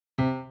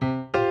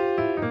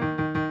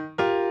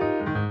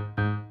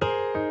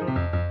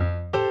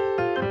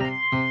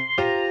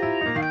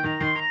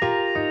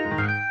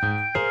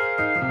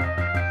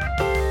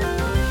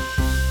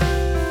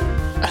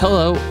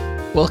Hello,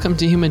 welcome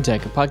to Human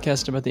Tech, a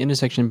podcast about the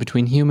intersection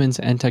between humans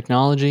and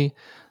technology.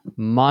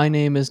 My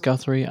name is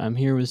Guthrie. I'm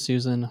here with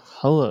Susan.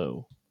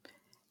 Hello.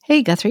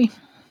 Hey, Guthrie.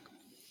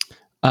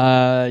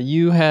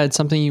 You had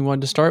something you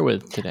wanted to start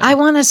with today. I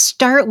want to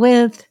start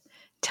with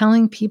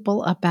telling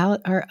people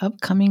about our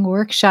upcoming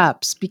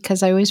workshops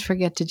because I always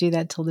forget to do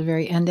that till the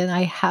very end, and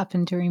I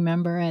happen to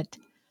remember it.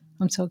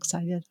 I'm so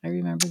excited. I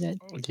remembered it.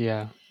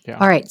 Yeah.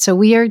 All right. So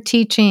we are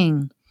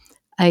teaching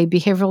a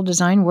behavioral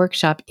design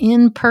workshop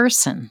in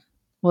person.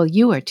 Well,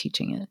 you are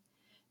teaching it.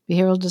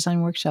 Behavioral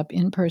design workshop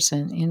in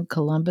person in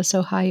Columbus,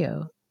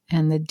 Ohio.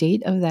 And the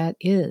date of that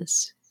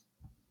is...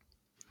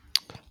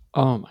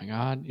 Oh my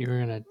God,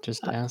 you're going to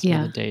just ask me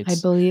the dates. I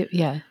believe,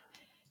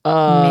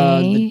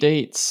 The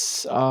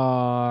dates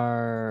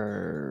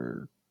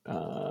are...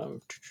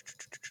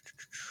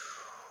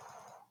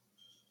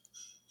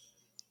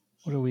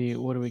 What do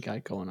we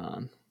got going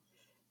on?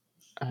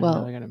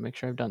 Now I got to make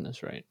sure I've done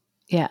this right.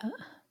 Yeah.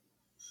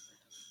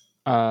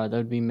 That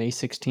would be May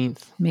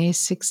 16th. May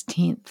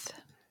 16th.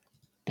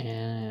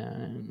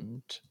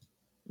 And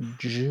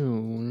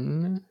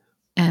June.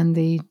 And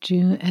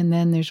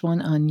then there's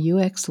one on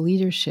UX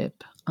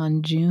leadership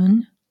on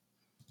June.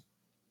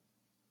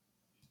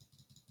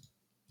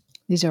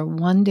 These are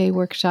one-day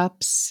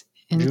workshops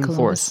in June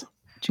Columbus. 4th.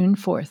 June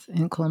 4th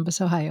in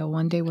Columbus, Ohio,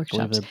 one-day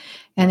workshops.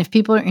 And if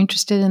people are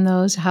interested in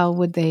those, how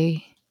would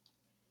they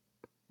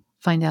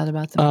find out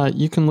about them?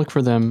 You can look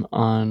for them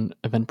on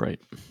Eventbrite.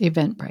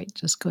 Eventbrite.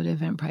 Just go to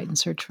Eventbrite and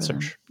search for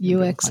them.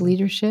 UX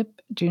leadership,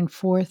 June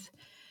 4th.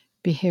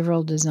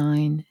 Behavioral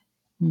design,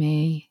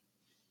 May.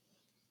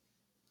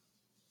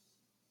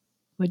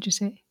 What'd you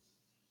say?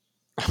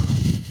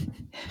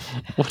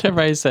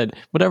 Whatever I said.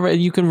 Whatever.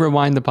 You can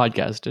rewind the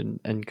podcast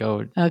and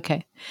go.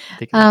 Okay.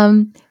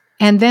 And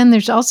then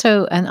there's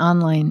also an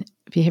online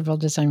behavioral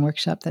design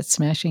workshop that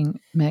Smashing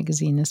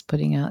Magazine is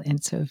putting out.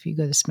 And so if you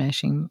go to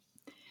Smashing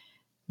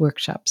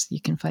Workshops,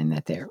 you can find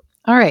that there.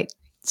 All right.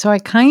 So I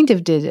kind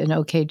of did an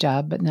okay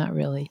job, but not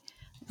really.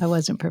 I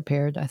wasn't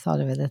prepared. I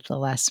thought of it at the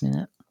last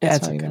minute. Yeah,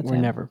 it's okay. We're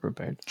never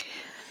prepared.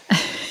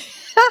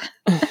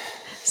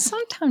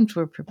 Sometimes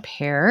we're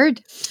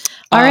prepared.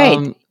 All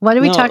right. What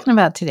are we talking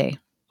about today?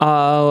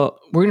 We're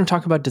going to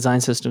talk about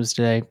design systems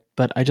today,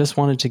 but I just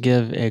wanted to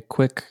give a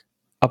quick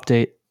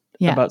update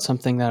about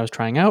something that I was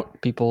trying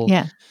out. People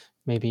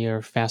maybe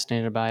are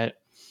fascinated by it.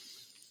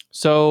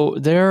 So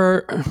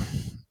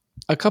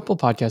a couple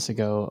podcasts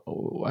ago,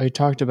 I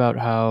talked about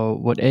how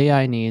what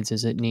AI needs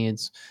is it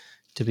needs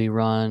to be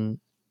run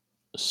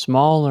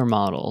smaller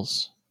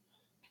models,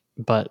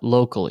 but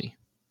locally.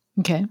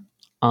 Okay.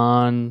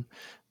 On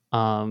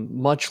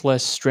much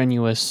less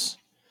strenuous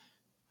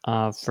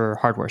for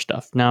hardware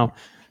stuff. Now,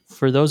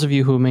 for those of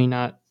you who may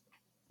not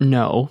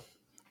know,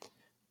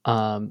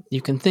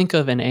 you can think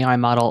of an AI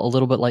model a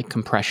little bit like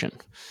compression.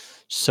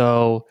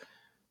 So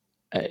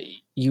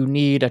you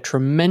need a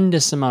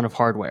tremendous amount of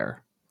hardware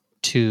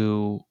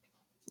to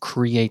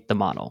create the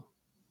model.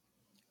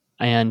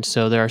 And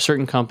so there are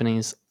certain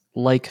companies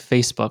like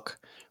Facebook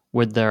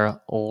with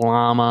their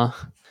Llama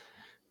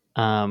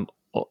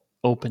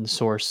open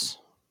source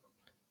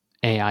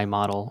AI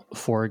model,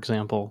 for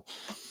example,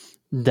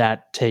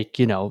 that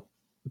take,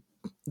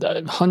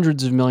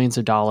 hundreds of millions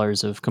of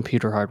dollars of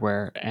computer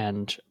hardware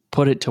and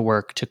put it to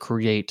work to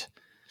create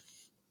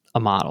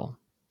a model.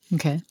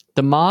 Okay.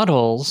 The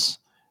models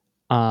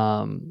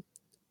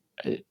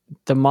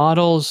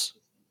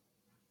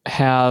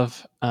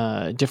have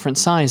different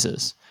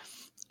sizes,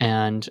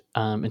 and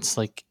it's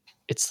like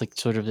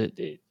sort of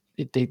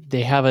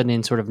they have it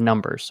in sort of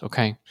numbers.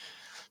 Okay,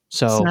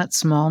 so it's not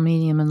small,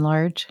 medium, and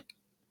large.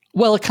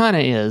 Well, it kind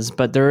of is,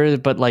 but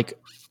like,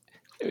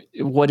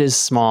 what is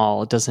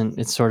small?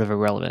 It's sort of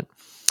irrelevant.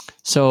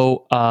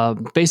 So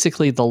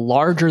basically, the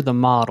larger the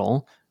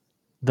model,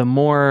 the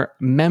more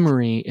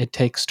memory it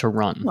takes to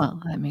run. Well,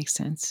 that makes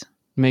sense.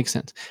 Makes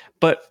sense.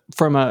 But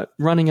from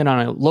running it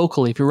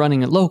locally, if you're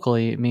running it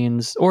locally, it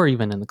means, or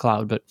even in the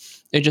cloud, but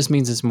it just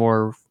means it's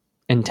more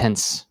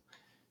intense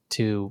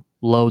to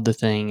load the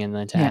thing and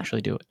then to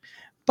actually do it.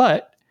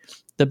 But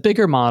the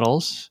bigger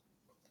models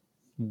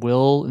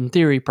will, in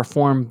theory,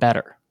 perform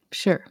better.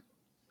 Sure.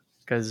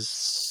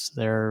 Because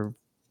there's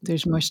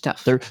more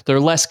stuff. They're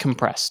less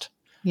compressed.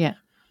 Yeah.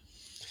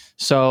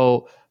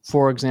 So,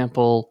 for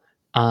example,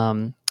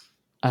 there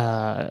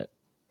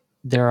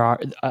are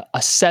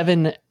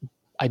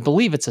I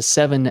believe it's a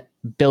 7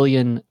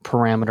 billion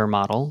parameter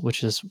model,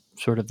 which is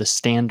sort of the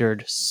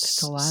standard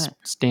small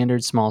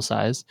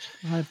size.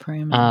 A lot of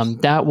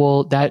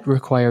parameters. That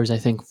requires, I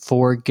think,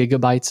 4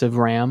 gigabytes of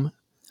RAM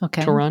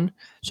to run.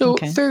 So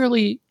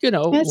fairly,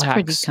 it's lax.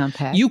 pretty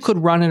compact. You could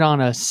run it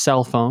on a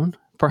cell phone,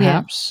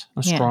 perhaps.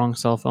 A strong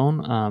cell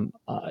phone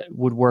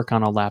would work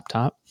on a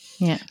laptop.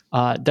 Yeah.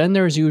 Then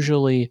there's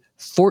usually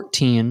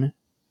 14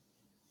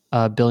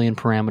 billion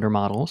parameter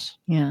models.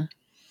 Yeah.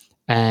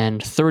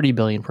 And 30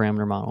 billion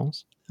parameter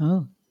models.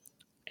 Oh.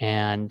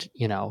 And,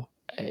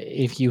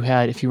 if you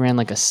ran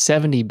like a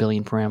 70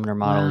 billion parameter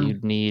model,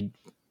 you'd need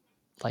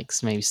like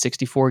maybe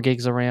 64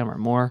 gigs of RAM or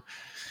more.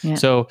 Yeah.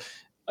 So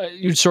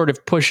you're sort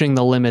of pushing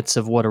the limits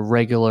of what a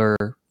regular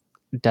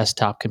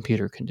desktop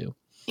computer can do.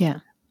 Yeah.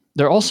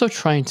 They're also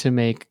trying to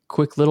make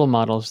quick little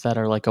models that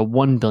are like a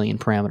 1 billion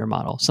parameter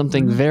model,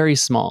 something very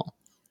small.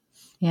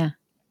 Yeah.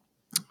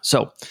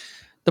 So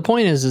the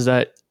point is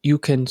that you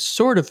can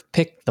sort of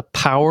pick the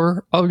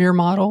power of your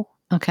model.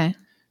 Okay.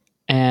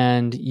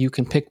 And you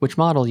can pick which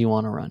model you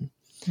want to run.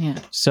 Yeah.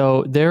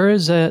 So there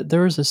is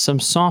some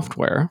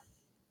software.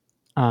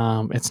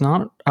 It's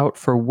not out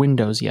for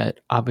Windows yet,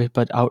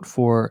 but out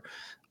for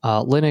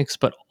Linux,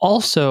 but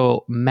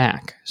also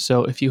Mac.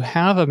 So if you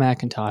have a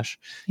Macintosh,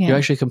 you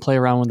actually can play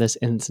around with this,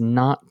 and it's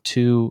not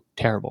too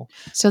terrible.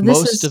 So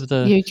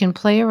you can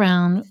play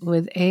around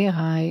with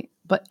AI,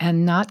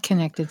 and not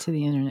connected to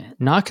the internet.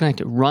 Not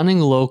connected, running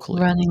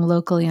locally. Running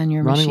locally on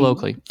your machine. Running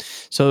locally.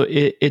 So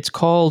it's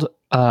called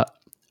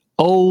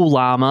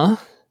Ollama.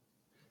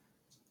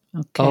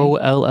 Okay.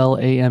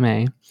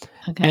 Ollama.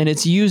 Okay. And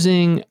it's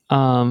using,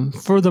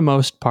 for the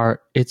most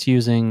part, it's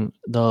using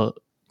the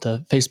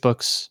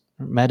Facebook's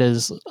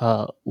Meta's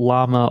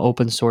Llama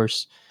open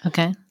source.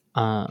 Okay.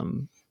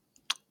 Llama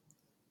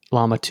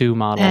 2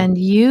 model. And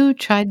you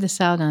tried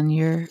this out on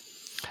your.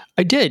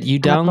 I did. You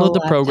download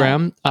the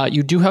program.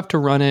 You do have to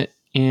run it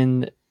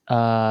in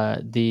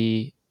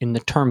the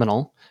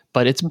terminal,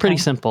 but it's pretty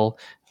simple.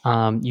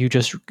 You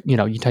just,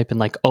 you type in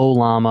like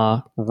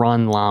Ollama,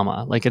 run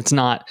llama. Like it's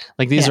not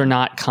like these are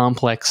not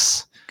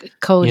complex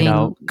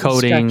coding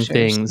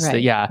things.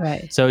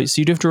 Right. So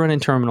you do have to run in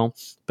terminal,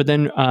 but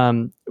then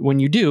when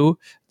you do,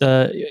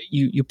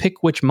 you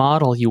pick which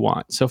model you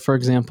want. So for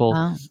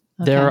example,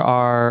 there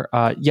are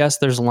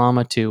there's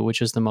Llama 2,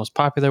 which is the most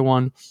popular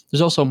one.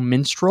 There's also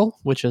Minstrel,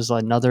 which is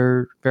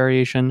another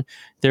variation.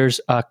 There's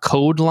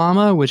Code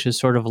Llama, which is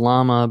sort of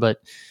llama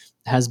but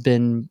has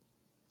been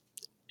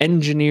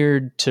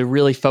engineered to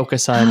really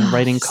focus on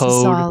writing code.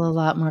 It's all a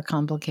lot more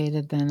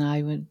complicated than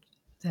I would.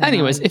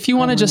 Anyways, if you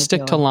want to just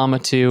stick to Llama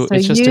 2,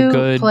 it's just a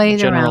good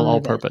general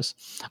all-purpose.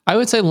 I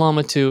would say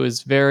Llama 2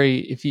 is very,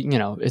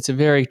 it's a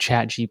very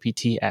Chat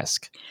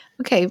GPT-esque.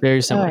 Okay,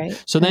 very similar. All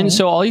right,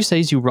 so all you say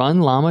is you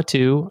run Llama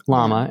 2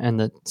 Llama, and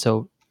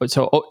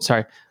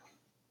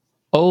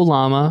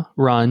Ollama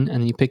run,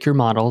 and you pick your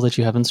model that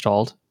you have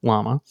installed,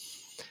 Llama,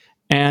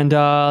 and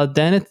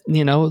then it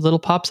a little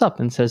pops up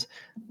and says,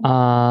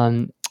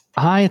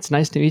 "Hi, it's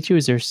nice to meet you.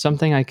 Is there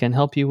something I can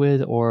help you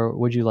with, or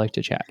would you like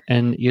to chat?"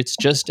 And it's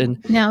just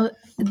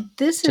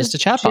this is a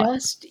chatbot.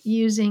 Just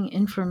using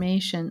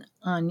information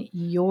on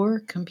your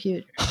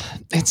computer.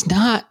 It's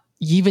not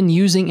even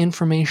using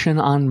information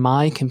on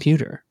my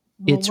computer.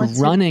 Well, it's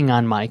running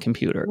on my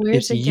computer.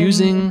 Where's it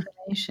using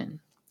information?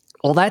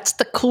 Well, that's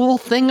the cool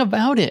thing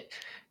about it.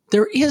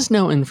 There is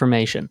no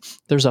information.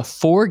 There's a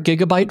 4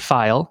 gigabyte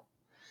file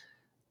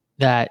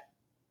that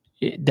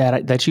you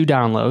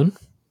download.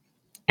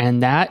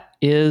 And that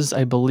is,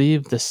 I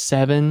believe, the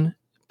 7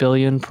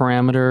 billion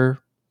parameter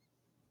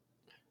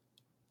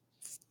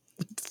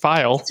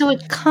file. So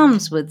it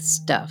comes with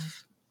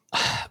stuff.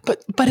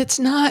 But it's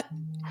not.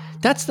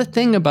 That's the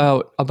thing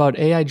about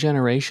AI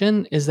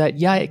generation is that,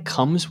 it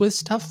comes with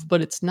stuff,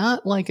 but it's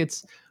not like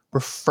it's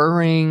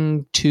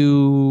referring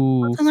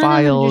to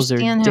files or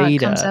data. I don't understand how it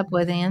comes up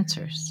with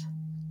answers.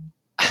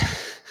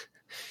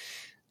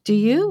 Do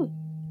you?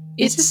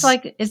 It's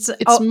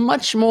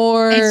much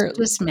more. It's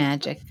just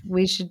magic.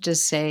 We should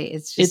just say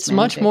it's just magic.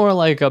 Much more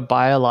like a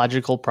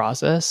biological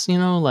process.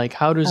 Like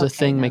how does a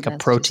thing make a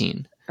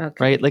protein?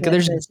 Right? Like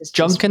there's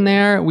junk in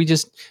there.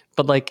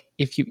 But like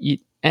if you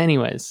eat,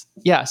 anyways,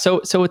 yeah.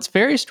 So it's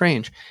very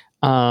strange.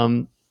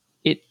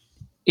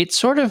 It's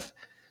sort of,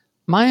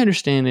 my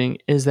understanding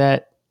is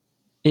that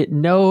it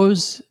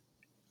knows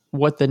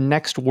what the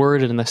next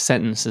word in the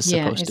sentence is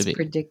supposed to be.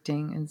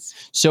 Predicting.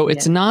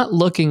 It's not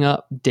looking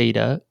up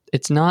data.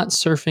 It's not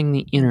surfing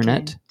the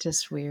internet. Okay.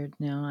 Just weird.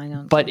 No, I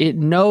don't. But it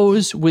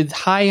knows with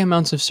high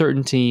amounts of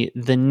certainty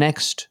the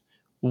next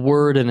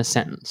word in a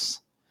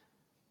sentence.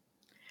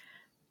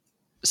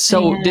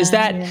 So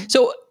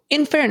so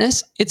in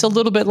fairness, it's a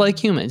little bit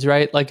like humans,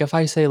 right? Like if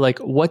I say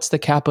what's the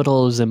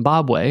capital of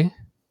Zimbabwe?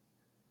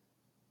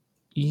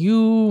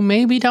 You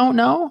maybe don't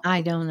know.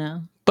 I don't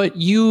know. But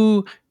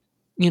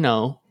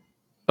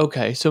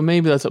okay, so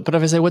maybe that's, but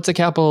if I say what's the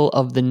capital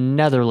of the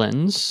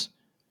Netherlands,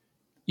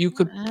 you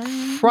could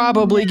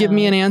probably give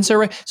me an answer,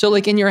 right? So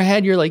in your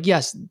head, you're like,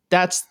 yes,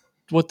 that's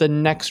what the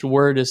next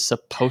word is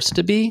supposed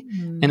to be.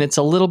 And it's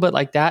a little bit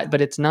like that,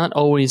 but it's not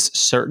always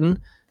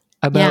certain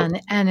about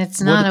and it's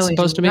not always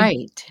supposed to be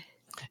right.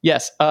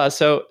 Yes. You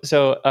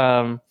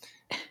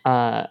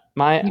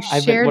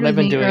shared with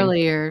me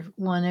earlier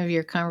one of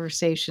your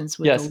conversations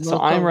with the local. So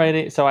I'm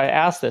writing. So I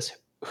asked this: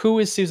 who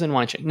is Susan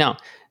Weinstein? Now,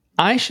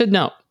 I should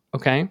know.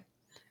 Okay,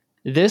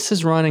 this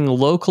is running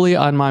locally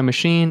on my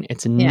machine.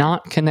 It's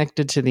not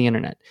connected to the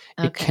internet.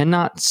 Okay. It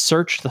cannot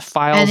search the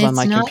files on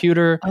my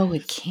computer. Oh,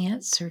 it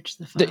can't search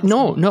the files.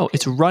 No,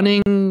 it's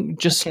running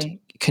just. Okay.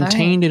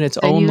 Contained in its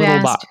own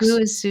little box. Who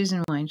is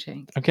Susan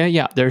Weinstein? Okay,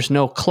 yeah. There's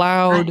no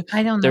cloud.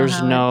 I don't know.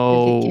 There's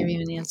no. I could give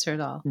you an answer at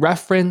all.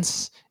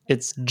 Reference.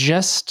 It's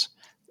just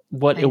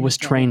what it was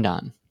trained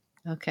on.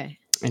 Okay.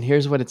 And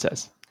here's what it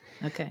says.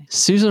 Okay.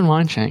 Susan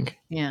Weinschenk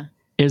Yeah.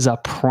 is a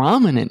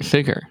prominent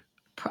figure.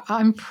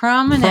 I'm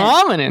prominent.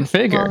 Prominent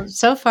figure. Well,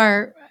 so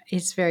far,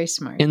 he's very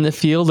smart. In the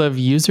field of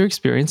user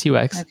experience,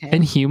 UX, Okay.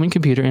 and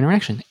human-computer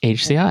interaction,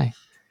 HCI.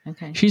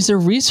 Okay. She's a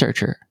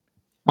researcher,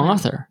 Wow.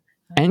 author,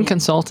 and Yeah.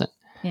 consultant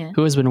Yeah.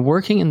 who has been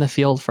working in the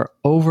field for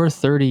over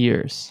 30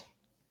 years.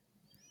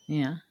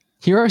 Yeah.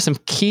 Here are some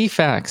key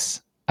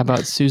facts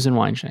about Susan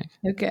Weinschenk.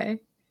 Okay.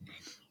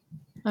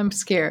 I'm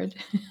scared.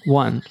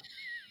 1.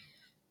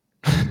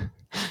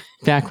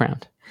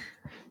 Background.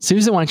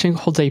 Susan Weinschenk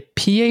holds a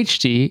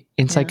PhD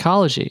in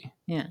psychology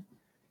Yeah.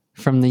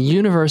 from the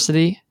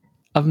University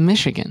of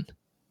Michigan.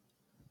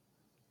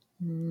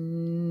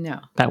 No.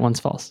 That one's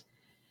false.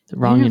 The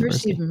wrong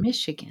University university. of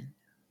Michigan.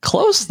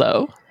 Close,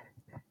 though.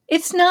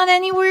 It's not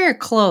anywhere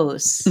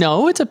close.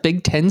 No, it's a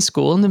Big Ten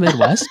school in the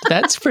Midwest.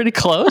 That's pretty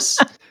close,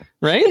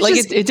 right? It's Like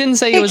just it didn't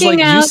say it was like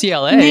picking out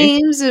UCLA.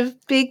 Names of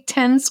Big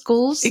Ten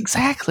schools.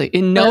 Exactly.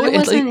 And no, But it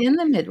it's wasn't like, in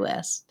the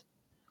Midwest.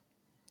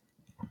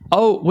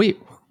 oh wait,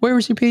 where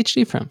was your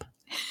PhD from?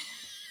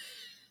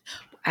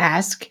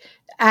 Ask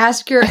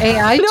your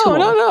AI No, tool.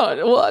 no.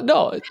 Well,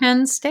 no,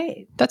 Penn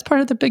State. that's part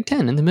of the Big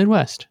Ten in the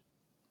Midwest.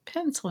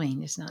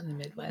 Pennsylvania's not in the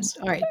Midwest.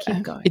 All right,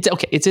 keep going. It's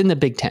okay. It's in the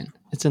Big Ten.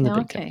 It's in the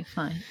Big Okay,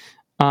 fine.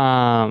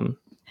 Ten.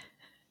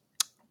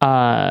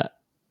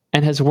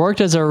 And has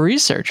worked as a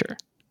researcher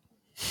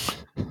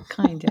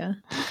Kinda.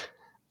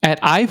 at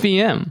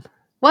IBM.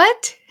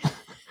 What?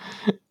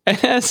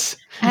 As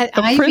At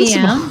a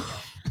principal. IBM?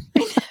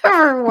 I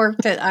never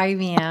worked at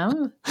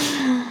IBM.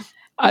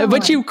 But my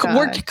you God.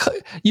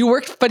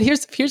 worked. But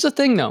here's the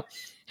thing, though.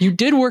 You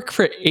did work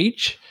for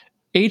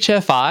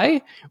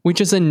HFI, which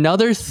is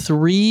another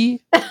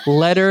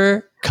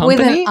 3-letter company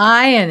With an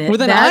I in it.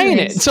 With an I in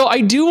it. So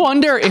I do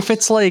wonder if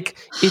it's like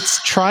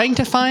it's trying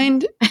to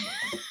find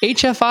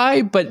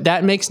HFI, but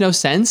that makes no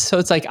sense. So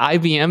it's like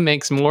IBM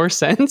makes more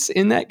sense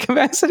in that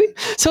capacity.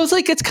 So it's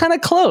like it's kind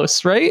of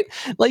close, right?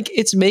 Like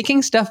it's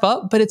making stuff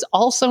up, but it's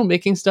also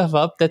making stuff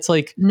up that's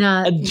like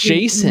not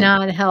adjacent,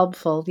 not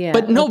helpful. Yeah,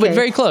 but no, okay. but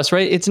very close,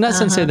 right? It's not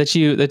sincere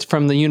that's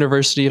from the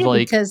University of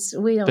like because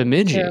we don't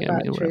Bemidji. care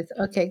about truth.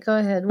 Okay, go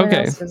ahead. What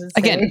else does it say?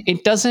 Again,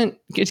 it doesn't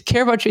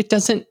care about you. It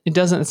doesn't.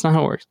 It's not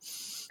how it works.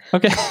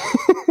 Okay.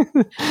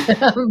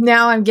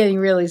 Now I'm getting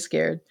really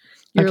scared.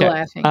 You're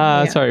laughing.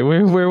 Sorry,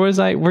 where was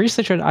I? Where you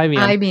said at IBM?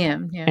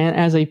 IBM, yeah. And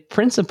as a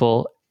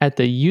principal at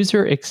the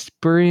user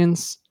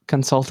experience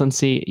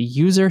consultancy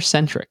User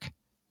Centric.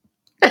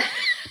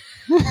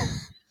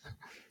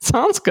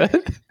 Sounds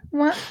good.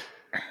 What?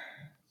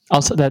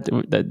 Also,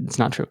 that's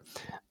not true.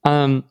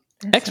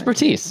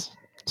 Expertise.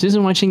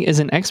 Susan Weinschenk is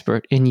an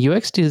expert in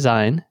UX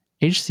design,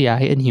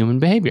 HCI, and human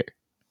behavior.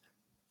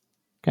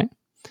 Okay.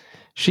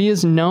 She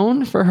is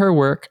known for her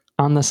work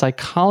on the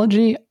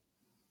psychology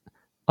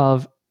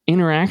of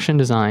interaction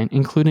design,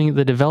 including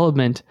the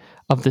development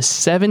of the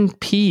 7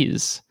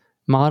 Ps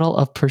model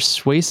of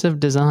persuasive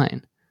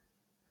design,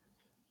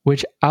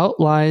 which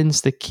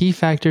outlines the key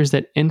factors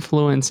that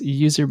influence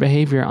user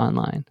behavior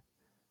online.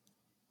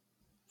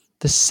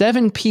 The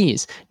 7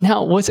 Ps.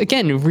 Now, what's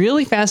again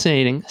really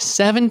fascinating,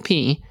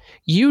 7P,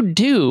 you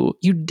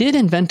did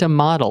invent a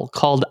model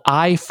called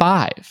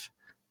I5.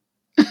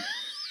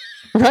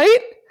 Right?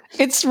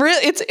 It's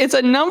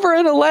a number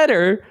and a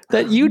letter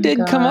that you did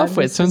come up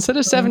with. So instead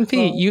of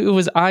 7P, it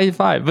was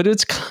I5, but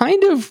it's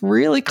kind of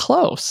really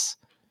close.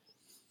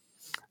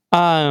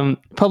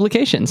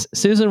 Publications.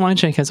 Susan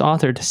Weinschenk has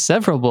authored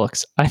several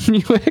books on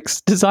UX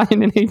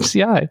design and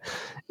HCI,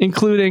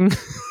 including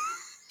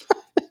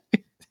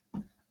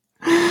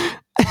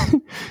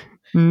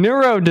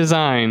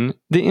Neurodesign,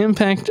 the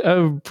impact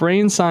of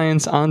brain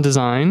science on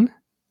design.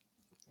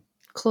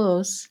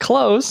 Close.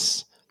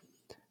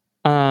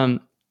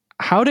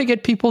 How to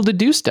get people to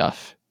do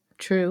stuff.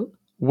 True.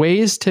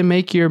 Ways to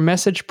make your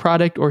message,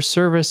 product, or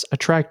service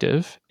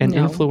attractive and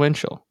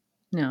influential.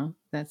 No,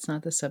 that's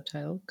not the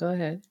subtitle. Go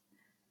ahead.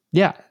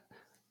 Yeah.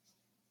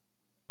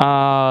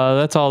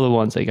 That's all the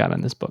ones I got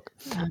in this book.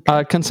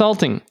 Okay.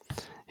 Consulting.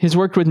 He's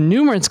worked with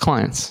numerous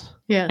clients,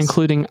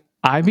 including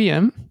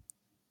IBM.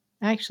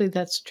 Actually,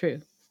 that's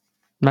true.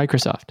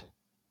 Microsoft.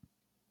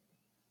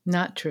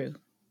 Not true.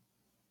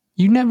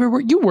 You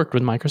worked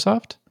with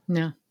Microsoft?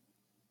 No.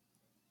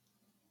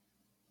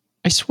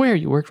 I swear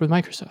you worked with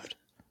Microsoft.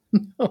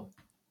 No.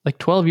 Like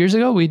 12 years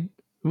ago, you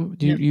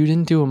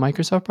didn't do a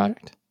Microsoft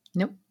product?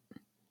 Nope.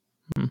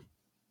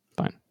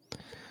 Fine.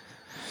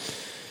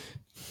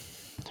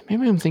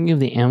 Maybe I'm thinking of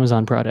the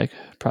Amazon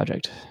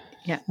project.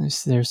 Yeah.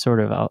 They're sort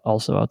of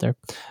also out there.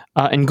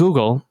 And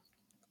Google.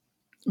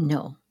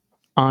 No.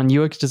 On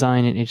UX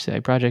design and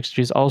HCI projects.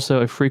 She's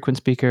also a frequent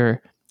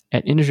speaker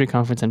at industry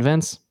conference and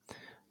events.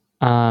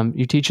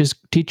 You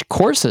teach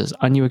courses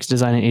on UX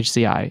design and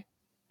HCI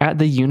at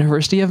the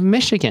University of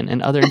Michigan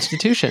and other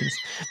institutions.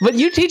 But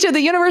you teach at the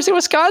University of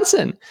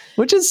Wisconsin,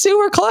 which is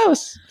super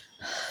close.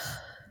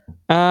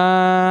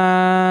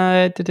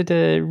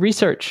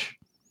 Research.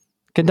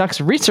 Conducts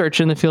research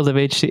in the field of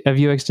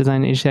UX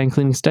design and HCI,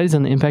 including studies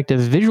on the impact of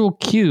visual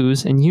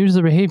cues and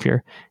user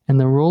behavior and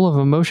the role of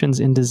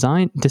emotions in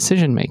design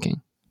decision making.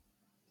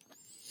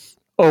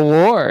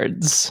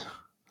 awards.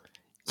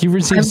 You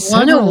received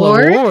won several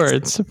awards?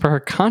 awards for her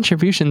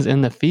contributions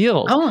in the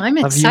field Oh, I'm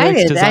of UX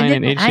excited. design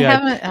and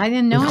HCI, I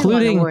didn't know I won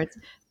including awards.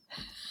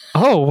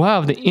 oh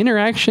wow, the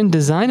Interaction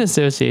Design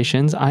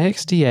Association's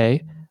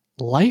IXDA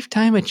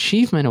Lifetime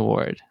Achievement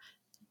Award.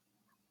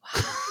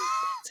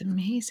 It's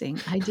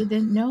amazing. I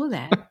didn't know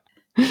that.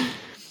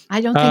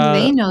 I don't think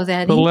they know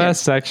that The either.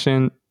 last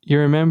section,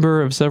 you're a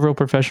member of several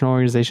professional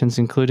organizations,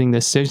 including the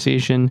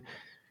Association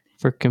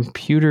for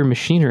Computer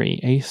Machinery,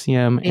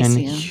 ACM, and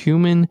ACM.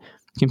 Human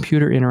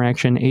Computer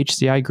Interaction,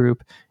 HCI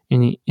Group,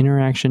 and the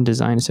Interaction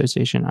Design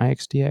Association,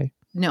 IXDA.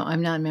 No,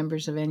 I'm not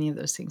members of any of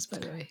those things, by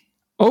the way.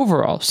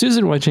 Overall,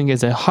 Susan Wenching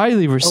is a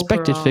highly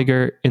respected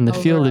figure in the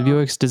field of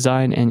UX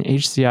design and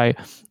HCI,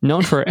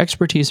 known for her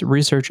expertise,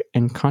 research,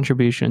 and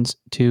contributions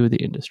to the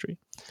industry.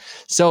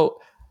 So,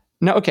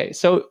 no, okay,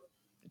 so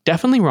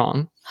definitely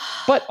wrong.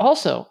 But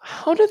also,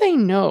 how do they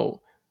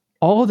know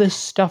all this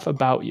stuff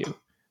about you?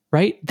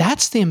 Right?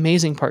 That's the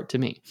amazing part to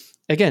me.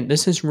 Again,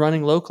 this is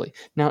running locally.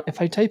 Now, if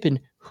I type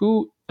in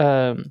who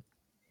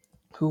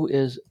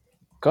is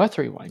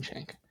Guthrie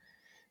Weinschenk,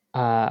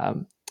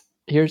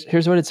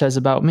 here's what it says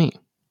about me.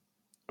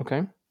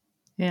 Okay.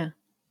 Yeah.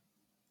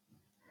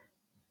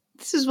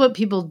 This is what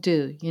people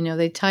do. You know,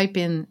 they type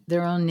in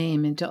their own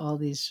name into all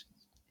these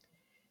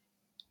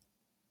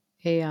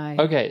AI.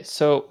 Okay,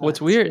 so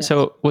what's weird? Yes.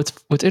 So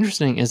what's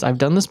interesting is I've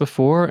done this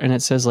before, and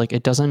it says like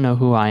it doesn't know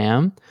who I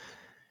am.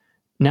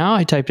 Now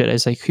I typed it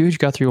as like huge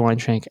Guthrie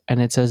Weinschenk,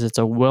 and it says it's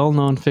a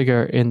well-known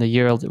figure in the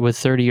year with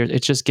 30 years.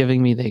 It's just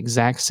giving me the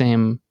exact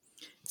same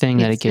thing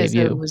that it gave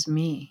you. It was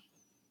me.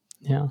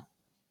 Yeah.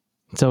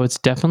 So it's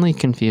definitely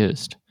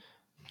confused.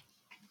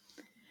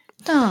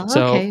 Oh,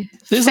 okay.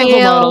 So these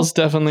little models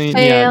definitely,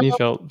 yeah, you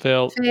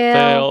fail.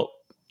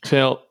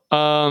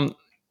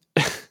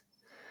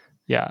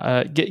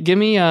 Yeah. Give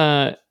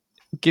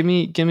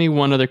me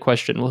one other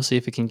question. We'll see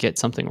if it can get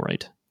something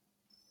right.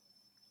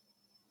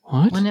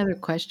 What? One other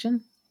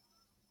question?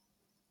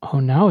 Oh,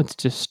 now it's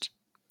just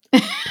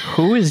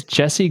who is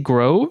Jesse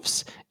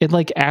Groves? It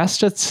like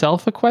asked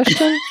itself a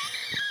question.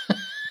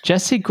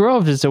 Jesse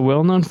Groves is a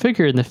well-known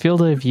figure in the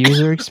field of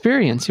user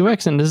experience,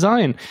 UX, and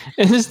design.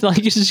 It's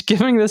like it's just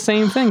giving the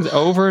same things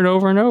over and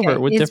over and over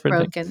with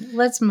different things.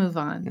 Let's move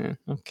on.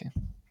 Yeah, okay.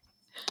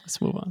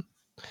 Let's move on.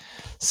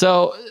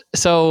 So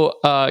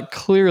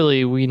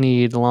clearly we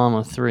need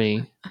Llama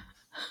 3,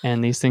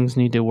 and these things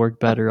need to work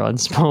better on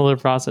smaller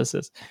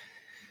processes.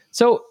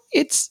 So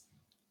it's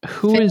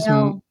who is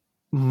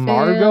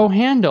Margot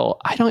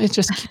Handel? I don't. It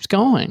just keeps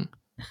going.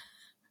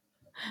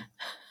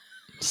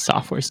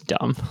 Software's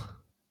dumb.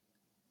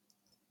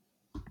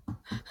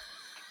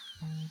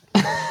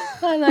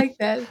 I like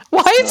that.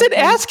 Why is it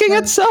asking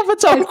itself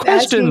its own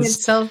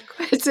questions?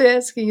 It's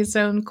asking its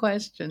own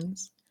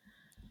questions.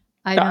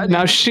 I don't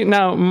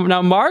know.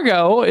 Now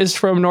Margot is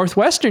from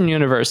Northwestern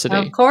University.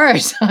 Of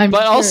course. But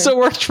also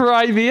worked for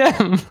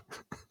IBM.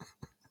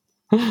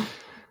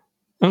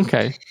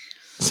 Okay.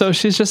 So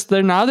she's just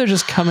there now. They're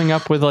just coming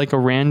up with like a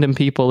random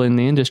people in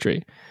the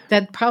industry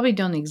that probably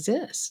don't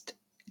exist.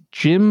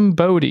 Jim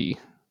Bodie.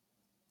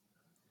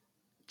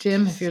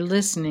 Jim, if you're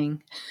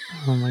listening.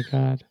 Oh my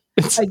God.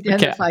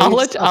 Okay.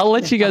 I'll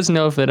let you guys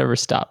know if it ever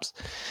stops.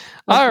 Okay.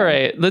 All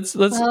right. Let's.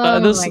 Oh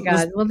my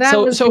God. Well, that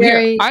was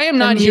very here, I am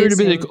not here to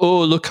be like,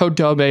 oh, look how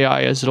dumb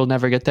AI is. It'll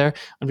never get there.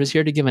 I'm just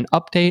here to give an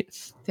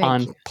update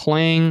on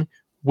playing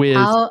with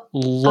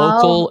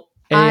local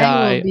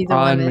AI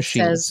on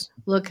machines. Says,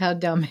 look how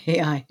dumb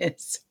AI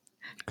is.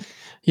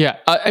 Yeah.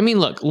 I mean,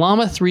 look,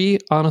 Llama 3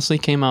 honestly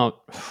came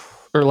out,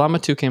 or Llama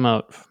 2 came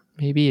out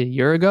maybe a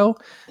year ago.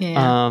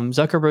 Yeah.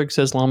 Zuckerberg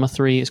says Llama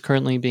 3 is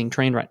currently being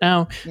trained right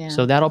now. Yeah.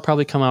 So that'll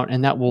probably come out,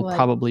 and that will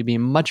probably be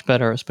much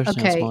better,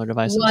 especially on smaller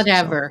devices.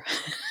 Whatever.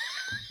 So.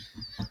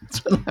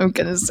 That's what I'm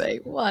going to say.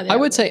 Whatever. I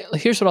would say,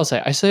 here's what I'll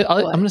say. I'm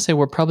going to say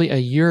we're probably a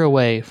year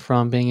away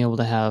from being able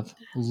to have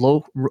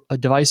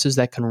devices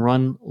that can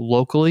run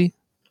locally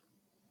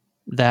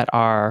that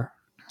are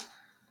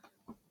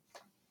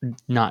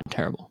not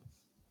terrible.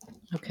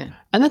 Okay.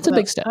 And that's a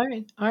big step. All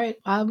right.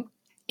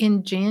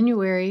 In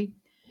January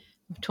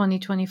of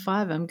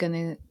 2025,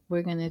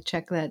 we're gonna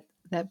check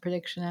that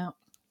prediction out.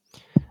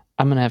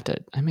 I may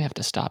have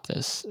to stop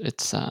this.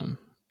 It's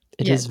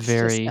it is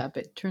very. Just stop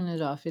it. Turn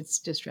it off. It's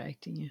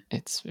distracting you.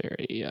 It's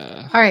very.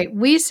 All right.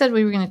 We said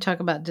we were going to talk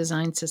about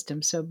design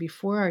systems. So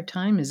before our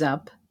time is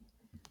up,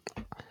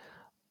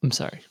 I'm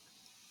sorry.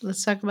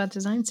 Let's talk about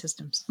design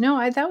systems.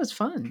 No, that was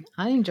fun.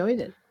 I enjoyed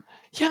it.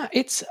 Yeah,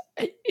 it's.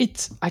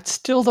 I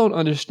still don't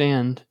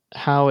understand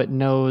how it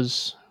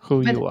knows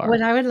who you are.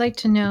 What I would like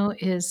to know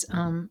is,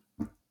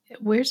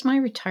 where's my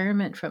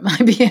retirement from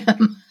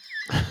IBM?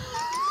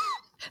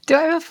 Do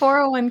I have a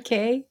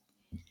 401k?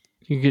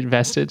 You get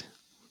vested.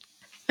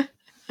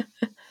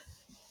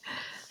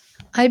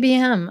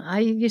 IBM. I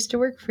used to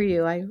work for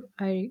you. I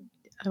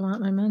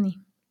want my money.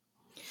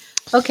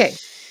 Okay.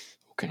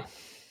 Okay.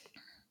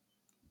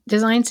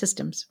 Design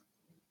systems.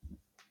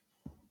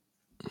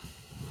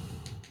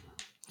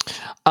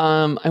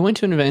 I went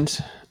to an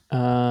event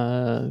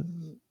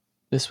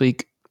this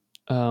week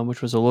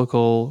which was a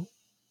local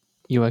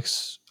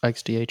UX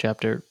XDA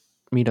chapter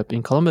meetup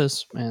in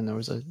Columbus, and there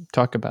was a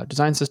talk about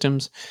design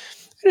systems.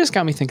 It just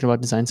got me thinking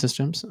about design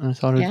systems, and I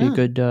thought it would be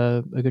Yeah.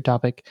 a good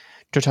topic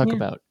to talk Yeah.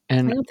 about. I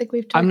And don't think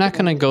we've I'm talked not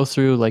going about to it. go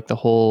through like the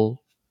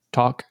whole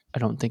talk. I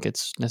don't think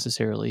it's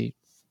necessarily.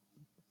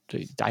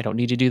 I don't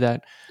need to do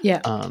that.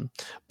 Yeah.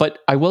 But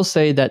I will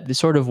say that the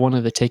sort of one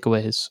of the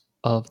takeaways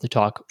of the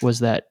talk was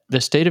that the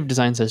state of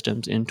design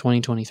systems in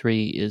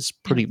 2023 is Yeah.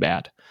 pretty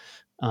bad.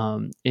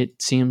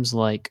 It seems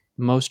like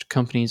most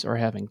companies are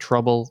having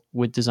trouble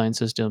with design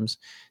systems.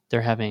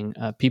 They're having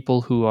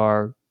people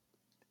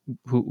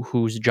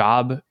whose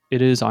job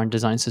it is on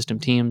design system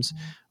teams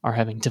are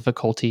having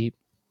difficulty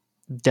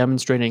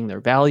demonstrating their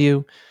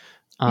value.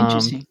 Um,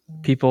 Interesting.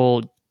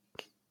 People,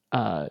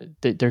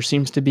 there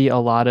seems to be a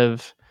lot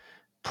of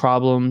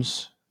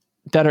problems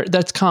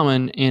that's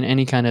common in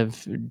any kind of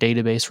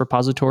database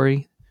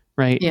repository,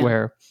 right? Yeah.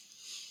 Where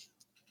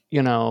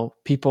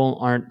people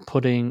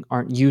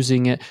aren't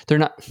using it. They're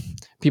not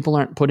people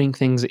aren't putting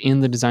things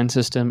in the design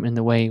system in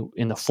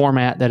the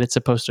format that it's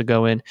supposed to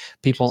go in.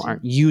 People Interesting.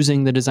 aren't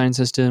using the design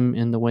system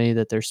in the way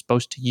that they're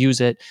supposed to use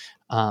it.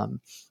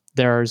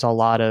 There's a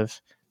lot of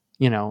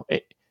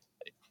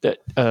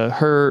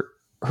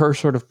her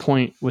sort of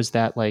point was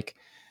that, like,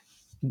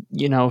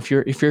 if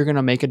you're going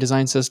to make a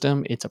design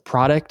system, it's a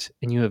product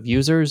and you have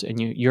users, and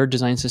your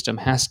design system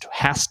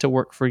has to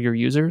work for your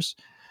users.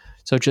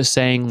 So just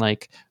saying,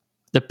 like,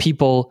 the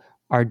people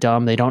are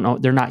dumb, they don't know,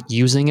 they're not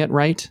using it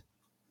right,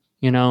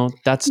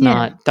 that's Yeah.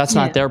 not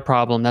Yeah. their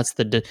problem. That's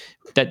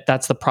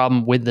the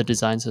problem with the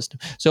design system.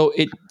 So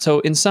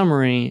in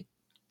summary,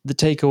 the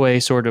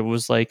takeaway sort of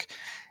was like,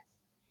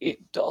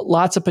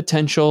 lots of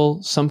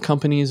potential. Some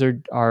companies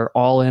are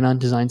all in on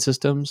design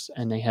systems,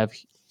 and they have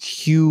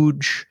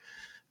huge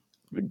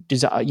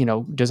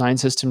design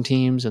system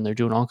teams, and they're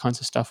doing all kinds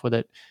of stuff with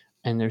it.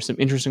 And there's some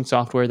interesting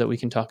software that we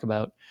can talk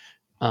about,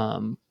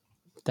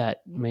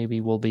 that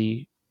maybe will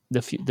be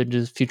the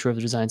future of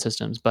the design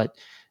systems. But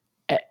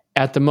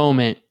at the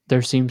moment,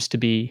 there seems to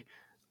be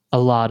a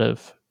lot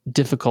of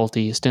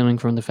difficulty stemming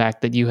from the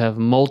fact that you have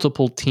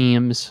multiple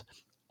teams,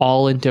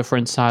 all in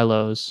different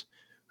silos,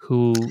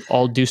 who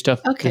all do stuff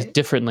Okay.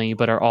 differently,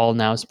 but are all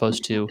now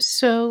supposed to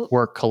So,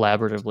 work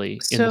collaboratively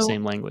in the so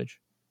same language.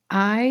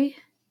 I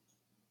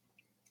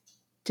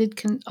did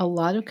a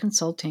lot of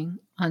consulting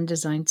on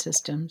design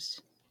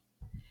systems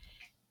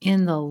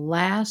in the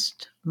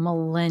last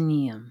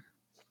millennium.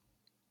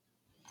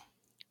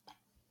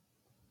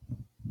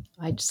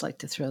 I just like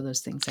to throw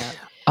those things out.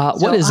 What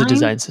So is a I'm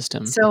design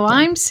system, so then?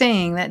 I'm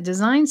saying that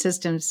design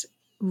systems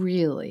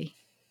really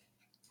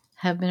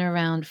have been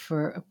around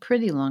for a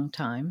pretty long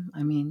time.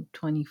 I mean,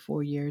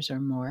 24 years or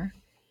more.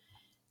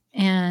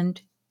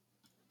 And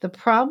the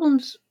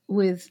problems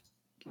with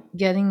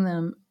getting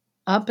them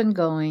up and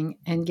going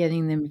and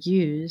getting them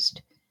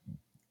used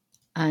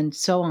and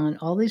so on,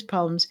 all these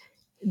problems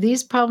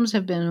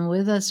have been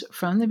with us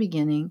from the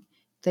beginning.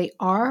 They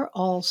are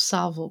all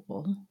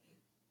solvable,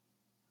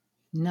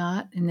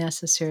 not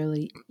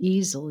necessarily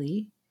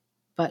easily,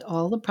 but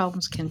all the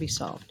problems can be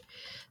solved.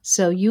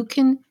 So you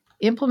can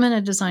implement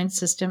a design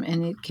system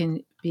and it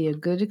can be a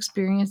good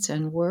experience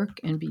and work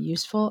and be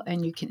useful,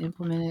 and you can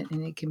implement it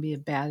and it can be a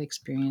bad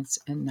experience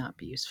and not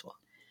be useful.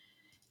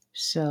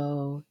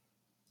 So,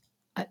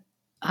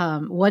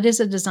 what is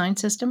a design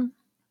system?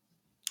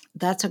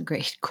 That's a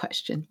great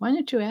question. Why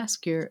don't you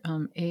ask your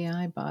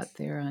AI bot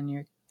there on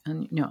your?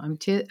 No, I'm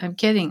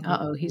kidding. You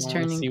Oh, he's want to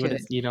turning see to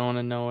it. you don't want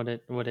to know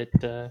what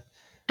it.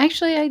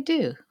 Actually, I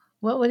do.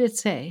 What would it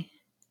say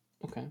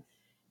Okay.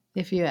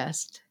 if you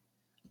asked?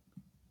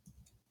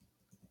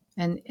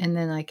 And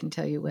then I can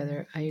tell you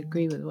whether I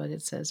agree with what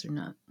it says or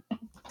not.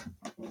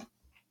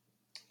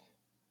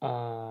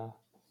 Uh,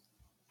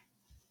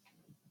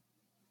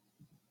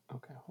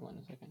 okay. Hold on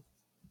a second.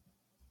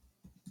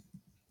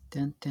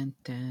 Dun, dun,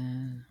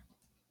 dun.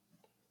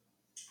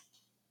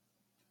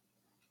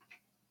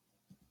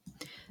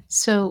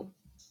 So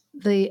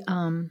the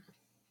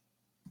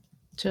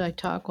should I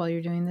talk while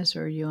you're doing this,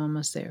 or are you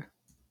almost there?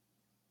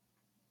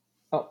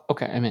 Oh,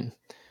 okay. I'm in.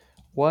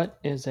 What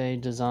is a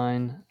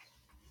design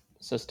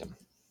system?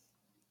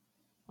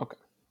 Okay.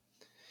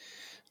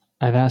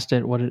 I've asked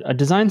it what a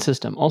design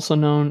system, also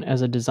known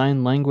as a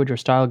design language or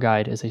style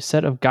guide, is a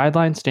set of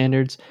guidelines,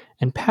 standards,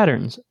 and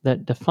patterns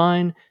that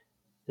define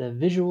the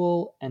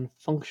visual and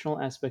functional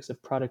aspects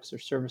of products or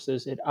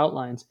services. It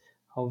outlines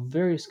how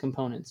various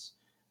components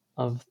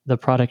of the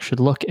product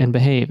should look and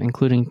behave,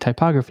 including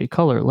typography,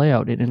 color,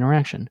 layout, and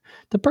interaction.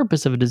 The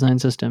purpose of a design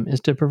system is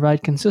to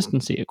provide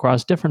consistency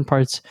across different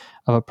parts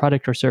of a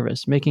product or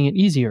service, making it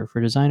easier for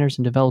designers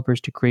and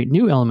developers to create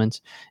new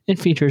elements and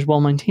features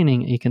while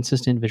maintaining a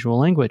consistent visual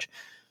language.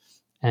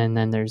 And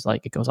then there's,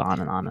 like, it goes on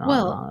and on and on and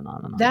Well, on and on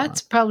and on and on.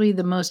 that's probably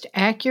the most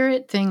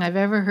accurate thing I've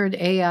ever heard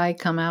AI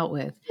come out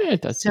with.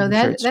 It does. So I'm sure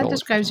it that stole it from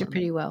describes it somewhere.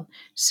 pretty well.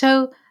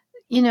 So,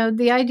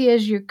 the idea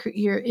is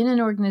you're in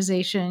an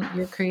organization,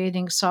 you're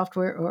creating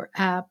software or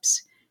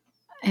apps,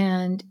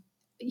 and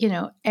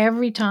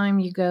every time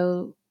you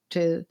go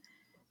to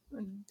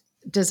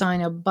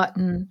design a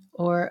button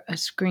or a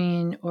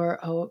screen or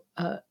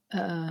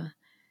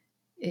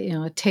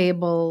a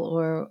table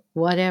or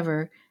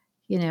whatever,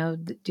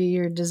 do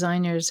your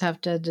designers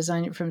have to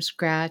design it from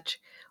scratch,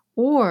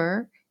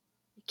 or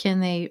can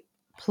they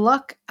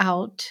pluck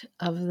out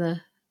of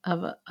a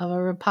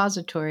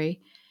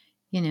repository,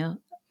 you know,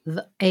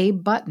 a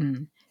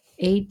button,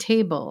 a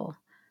table,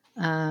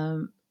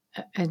 um,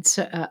 and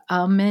so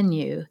a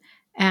menu,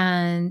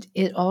 and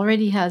it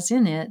already has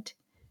in it.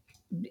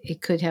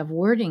 It could have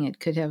wording, it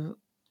could have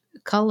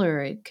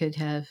color, it could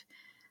have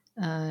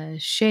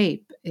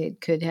shape,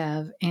 it could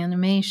have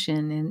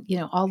animation,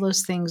 and all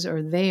those things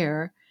are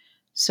there.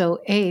 So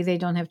A, they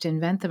don't have to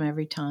invent them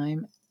every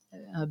time.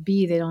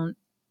 B, they don't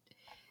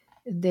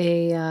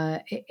they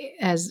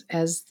as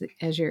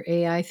your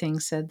AI thing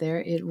said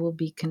there, it will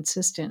be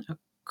consistent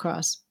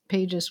across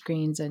pages,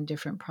 screens, and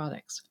different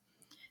products.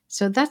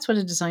 So that's what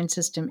a design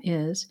system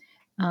is.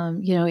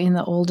 In the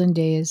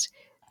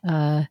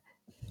uh,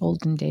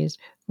 olden days,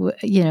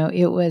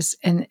 it was,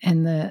 and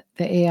the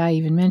AI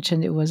even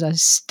mentioned it was a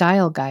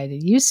style guide.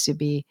 It used to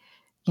be,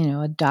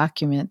 a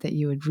document that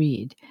you would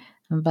read,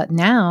 but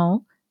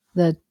now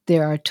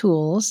there are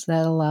tools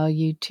that allow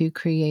you to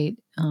create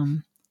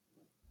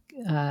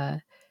uh,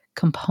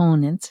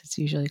 components. It's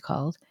usually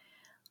called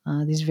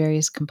these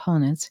various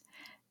components.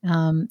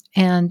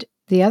 And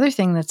the other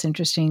thing that's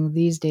interesting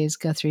these days,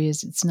 Guthrie,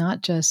 is it's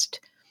not just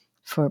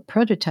for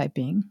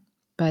prototyping,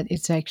 but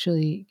it's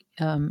actually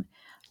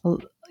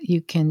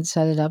you can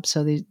set it up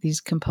so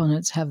these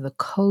components have the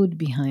code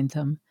behind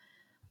them.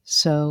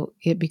 So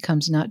it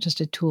becomes not just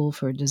a tool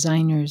for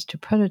designers to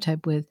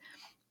prototype with,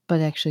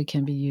 but actually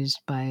can be used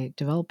by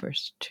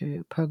developers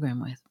to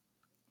program with.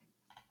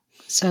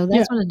 So Yeah.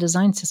 that's what a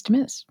design system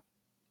is.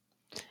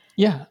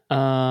 Yeah.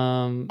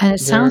 And it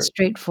sounds There.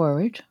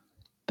 straightforward,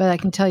 but I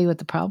can tell you what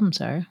the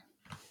problems are.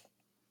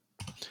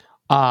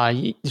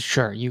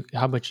 Sure.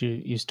 How about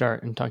you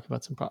start and talk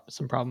about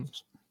some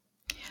problems?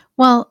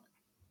 Well,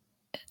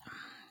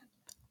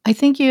 I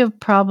think you have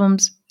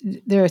problems.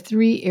 There are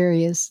 3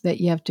 areas that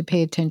you have to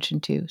pay attention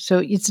to. So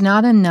it's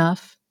not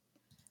enough.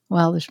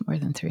 Well, there's more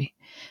than 3,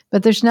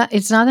 but it's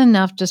not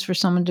enough just for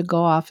someone to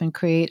go off and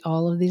create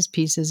all of these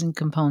pieces and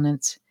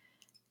components,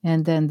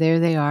 and then there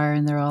they are,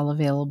 and they're all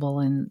available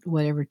in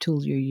whatever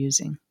tool you're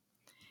using.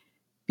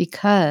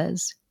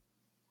 Because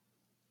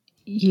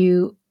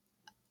you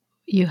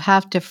you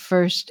have to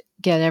first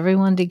get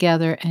everyone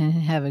together and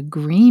have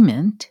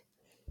agreement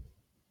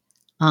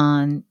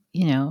on,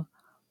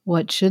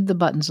 what should the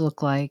buttons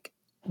look like,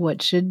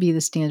 what should be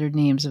the standard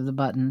names of the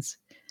buttons.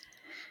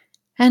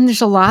 And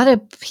there's a lot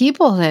of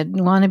people that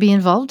want to be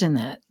involved in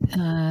that.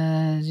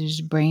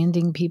 There's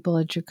branding people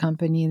at your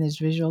company, there's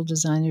visual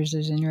designers,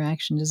 there's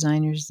interaction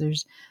designers,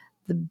 there's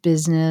the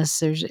business,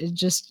 there's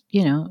just,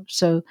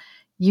 so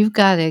you've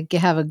got to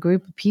have a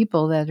group of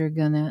people that are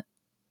going to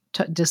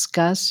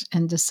discuss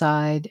and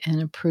decide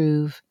and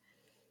approve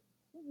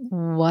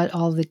what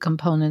all the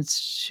components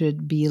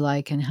should be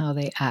like and how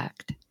they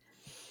act.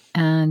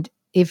 And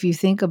if you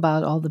think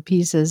about all the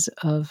pieces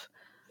of,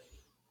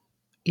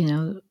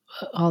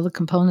 all the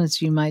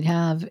components you might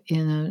have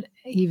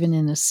even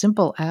in a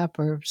simple app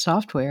or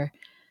software,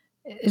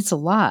 it's a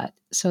lot.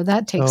 So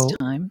that takes So,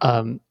 time.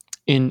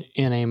 in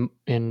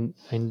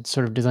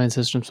sort of design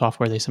system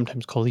software, they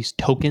sometimes call these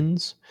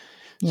tokens.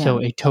 Yeah.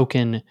 So a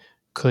token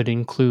could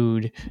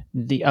include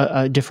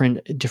the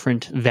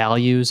different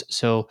values.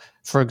 So,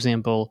 for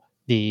example,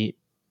 the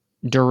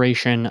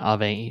duration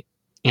of a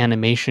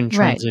animation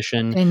Right.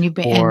 transition, And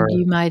or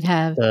you might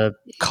have. the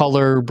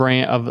color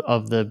brand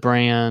of the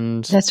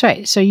brand. That's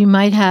right. So you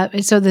might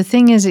have. So the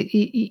thing is,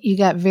 you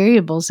got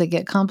variables that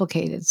get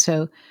complicated.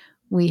 So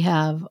we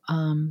have,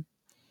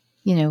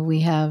 we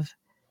have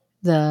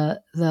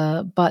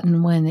the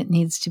button when it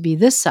needs to be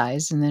this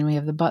size, and then we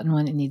have the button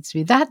when it needs to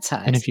be that And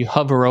size. if you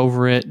hover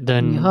over it, And you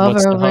then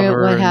what's hover the over it, what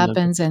hover, and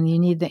happens? And you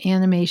need the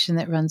animation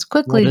that runs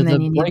quickly, what are and the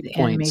then you need the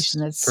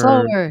animation breakpoints that's for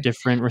slower.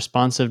 different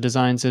responsive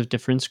designs of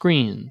different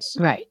screens?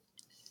 Right.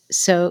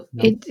 So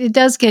You know? it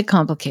does get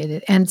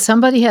complicated, and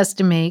somebody has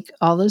to make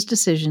all those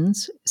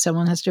decisions.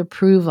 Someone has to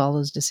approve all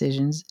those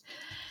decisions.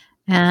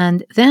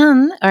 And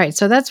then, all right,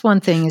 so that's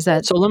one thing is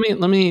that, So let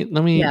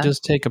me yeah,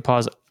 just take a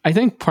pause. I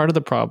think part of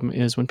the problem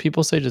is when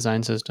people say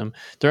design system,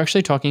 they're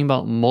actually talking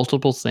about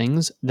multiple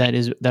things that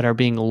are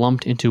being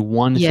lumped into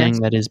one yes,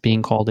 thing that is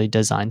being called a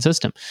design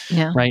system,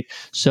 yeah, right?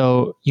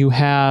 So you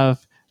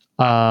have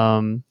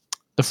the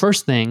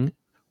first thing,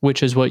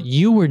 which is what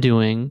you were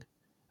doing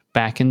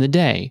back in the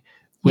day,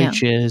 yeah.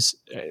 which is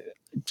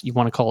you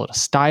want to call it a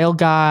style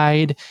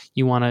guide.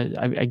 You want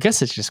to, I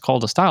guess it's just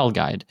called a style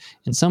guide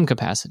in some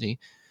capacity.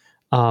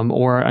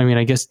 Or I mean,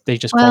 I guess they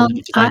just called Well, it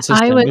a design I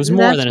system. It would, was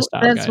more than a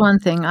style that's guide. one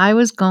thing. I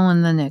was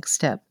going the next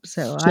step.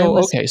 So I So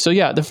was, okay, so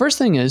yeah, the first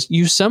thing is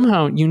you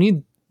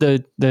need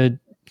the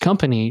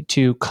company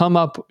to come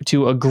up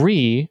to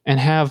agree and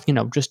have,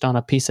 just on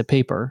a piece of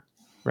paper,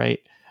 right?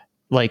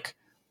 Like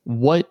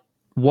what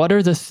what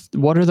are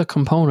the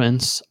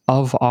components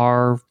of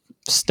our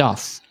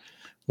stuff?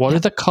 What are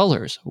the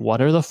colors?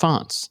 What are the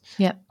fonts?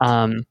 Yep.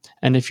 And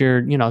if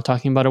you're,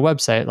 talking about a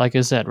website, like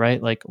I said,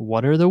 right? Like,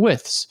 what are the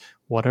widths?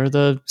 What are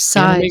the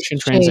Size, animation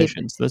shape.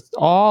 transitions?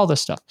 All the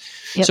stuff.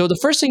 Yep. So the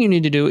first thing you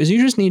need to do is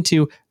you just need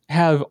to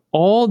have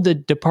all the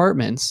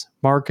departments,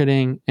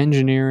 marketing,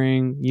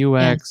 engineering,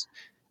 UX,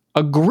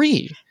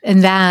 agree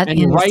And that and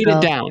in write it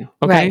itself, down.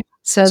 right. Okay.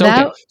 So So okay.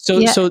 that, So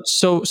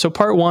yeah, so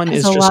part one it's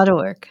is a just lot of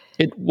work.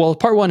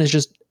 part one is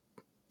just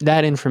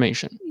that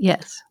information.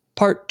 Yes.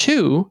 Part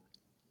two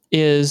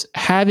is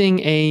having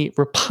a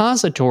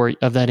repository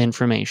of that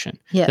information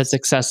that's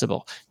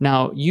accessible.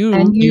 Now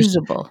and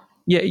usable.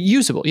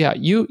 usable. Yeah,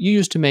 you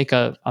used to make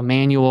a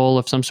manual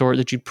of some sort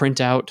that you print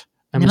out.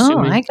 I'm No,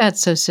 assuming I got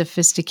so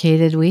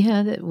sophisticated. We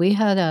had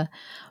a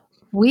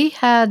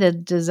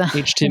design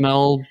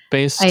HTML an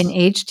based,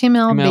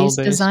 HTML email based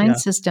based. design Yeah,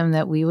 system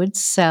that we would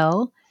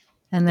sell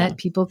and yeah. that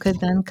people could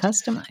then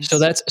So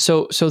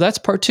customize. that's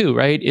part two,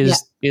 right? Yeah.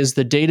 Is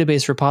the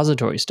database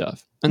repository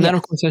stuff, and then of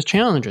Yes. course there's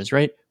challenges,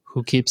 right?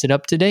 Who keeps it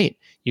up to date?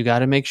 You got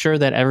to make sure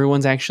that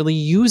everyone's actually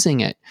using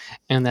it,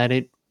 and that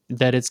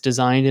it's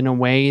designed in a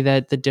way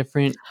that the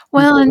different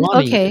Well, people and want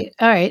to use it. okay,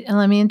 all right, and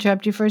let me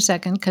interrupt you for a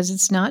second because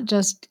it's not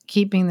just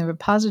keeping the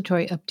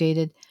repository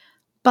updated,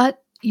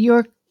 but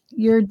your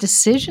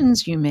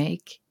decisions you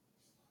make.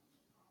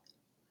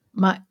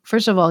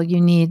 First of all, you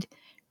need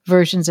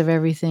versions of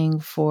everything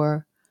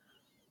for,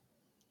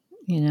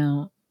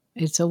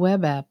 it's a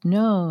web app.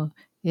 No,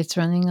 it's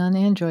running on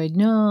Android.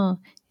 No,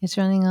 it's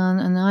running on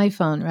an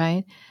iPhone,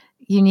 right?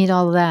 You need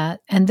all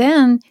that. And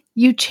then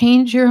you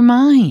change your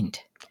mind.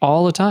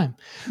 All the time.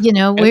 We're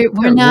Yeah,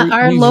 not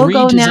our we've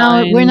logo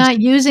now. We're redesigned. not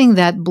using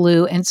that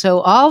blue, and so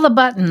all the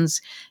buttons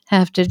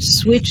have to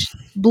switch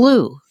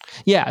blue.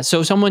 Yeah,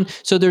 so you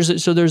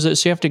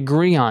have to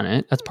agree on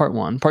it. That's part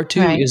one. Part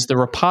two Right. is the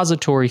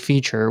repository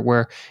feature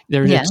where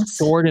they're Yes.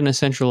 stored in a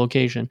central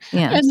location. And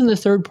Yes. then the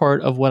third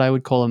part of what I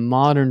would call a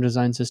modern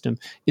design system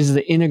is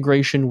the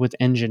integration with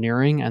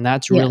engineering, and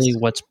that's really Yes.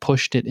 what's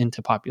pushed it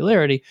into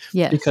popularity.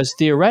 Yes. Because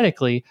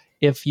theoretically,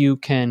 if you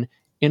can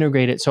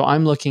integrate it, so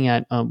I'm looking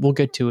at, we'll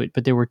get to it,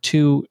 but there were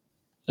two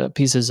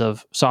pieces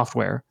of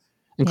software,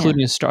 Yeah.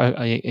 including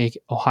a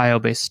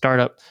Ohio-based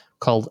startup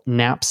called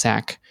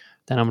Knapsack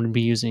that I'm going to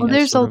be using Well, as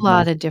there's a sort of my.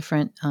 lot of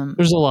different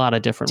There's a lot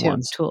of different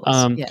ones. tools.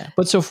 Yeah.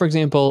 But so, for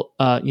example,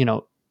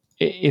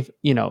 if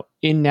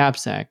in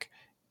Knapsack,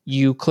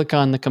 you click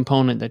on the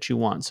component that you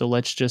want. So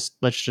let's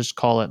just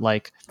call it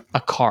like a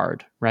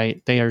card,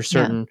 right? They are Yeah.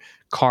 certain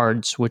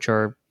cards which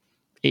are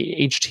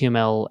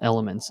HTML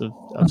elements of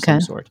Okay.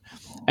 some sort,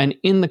 and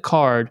in the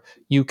card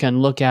you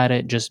can look at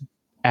it just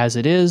as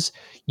it is.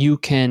 You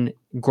can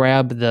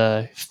grab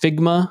the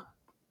Figma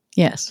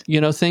Yes.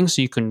 thing,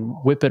 so you can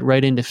whip it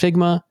right into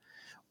Figma,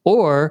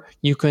 or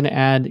you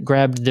can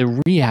grab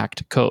the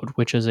React code,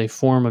 which is a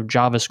form of Yep.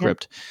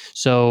 JavaScript.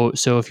 So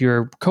if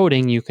you're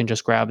coding, you can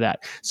just grab that.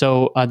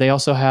 So they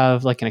also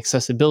have like an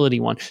accessibility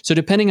one. So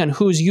depending on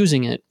who's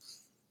using it,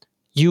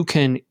 you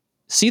can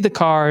see the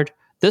card.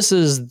 This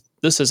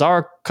is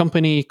our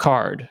company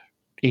card,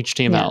 Yeah.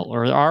 HTML,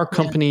 or our Yeah.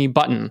 company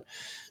button,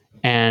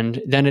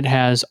 and then it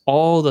has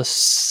all the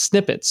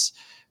snippets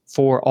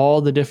for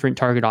all the different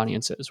target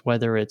audiences,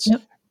 whether it's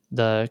Yep.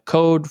 the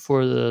code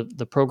for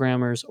the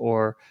programmers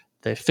or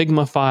the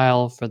Figma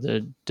file for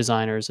the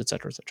designers, et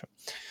cetera, et cetera.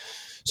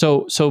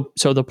 So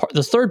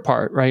the third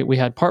part, right? We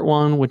had part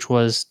one, which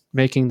was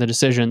making the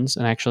decisions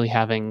and actually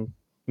having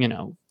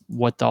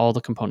what all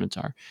the components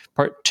are.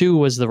 Part two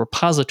was the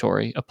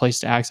repository, a place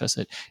to access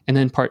it, and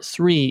then part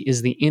three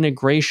is the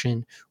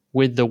integration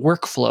with the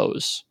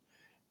workflows,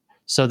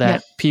 so Yeah.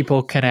 that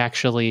people can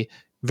actually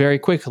very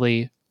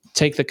quickly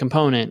take the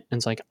component and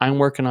it's like, I'm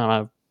working on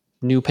a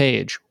new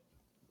page,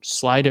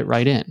 slide it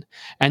right in.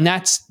 And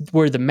that's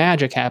where the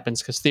magic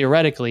happens, because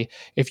theoretically,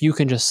 if you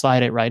can just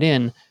slide it right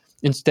in,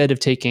 instead of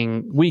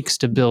taking weeks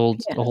to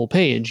build Yeah. a whole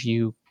page,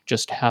 you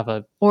just have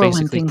a Or when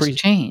basically things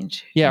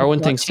change. or when Well,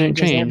 it things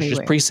changes change,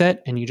 just everywhere. preset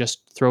and you just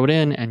throw it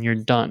in and you're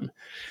done.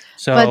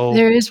 But So,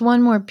 there is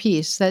one more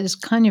piece that is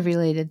kind of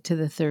related to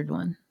the third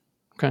one,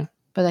 okay.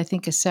 but I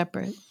think is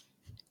separate.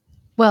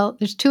 Well,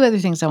 there's two other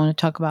things I want to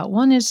talk about.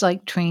 One is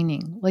like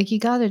training. Like you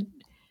got to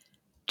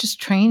just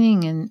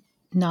training and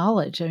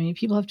knowledge. I mean,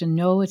 people have to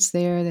know it's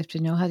there. They have to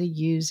know how to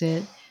use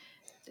it,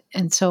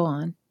 and so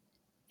on.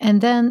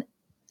 And then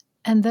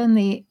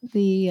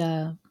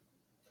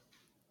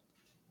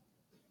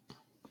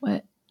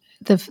what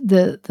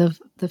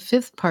the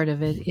fifth part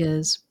of it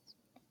is,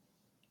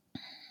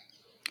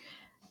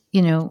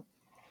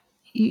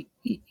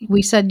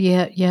 we said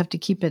you have to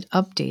keep it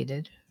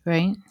updated,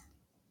 right?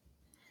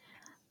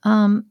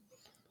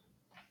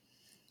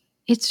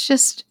 It's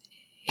just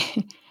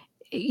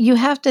you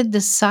have to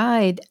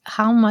decide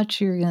how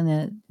much you're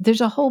gonna.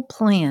 There's a whole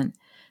plan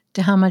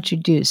to how much you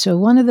do. So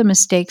one of the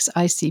mistakes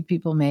I see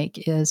people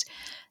make is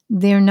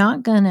they're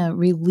not going to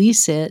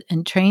release it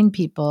and train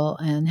people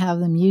and have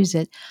them use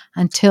it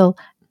until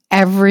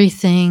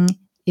everything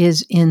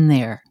is in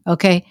there.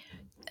 Okay.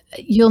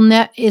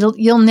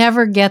 you'll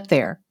never get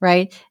there,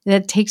 right?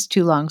 That takes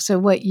too long. So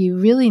what you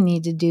really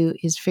need to do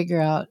is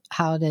figure out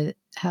how to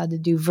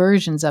do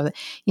versions of it.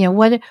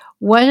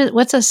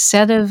 What's a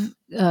set of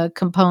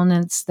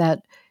components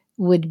that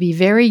would be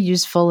very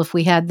useful if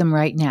we had them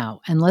right now,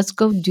 and let's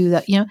go do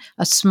that.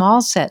 A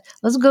small set.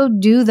 Let's go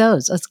do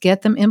those. Let's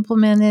get them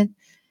implemented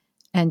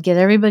and get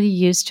everybody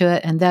used to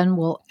it, and then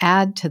we'll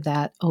add to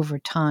that over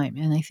time.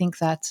 And I think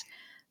that's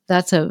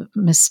a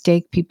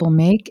mistake people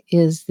make,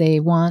 is they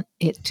want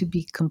it to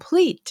be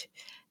complete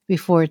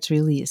before it's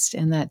released,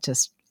 and that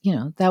just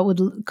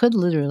that could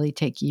literally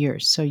take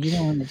years. So you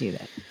don't want to do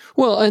that.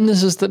 Well, and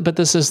this is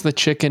the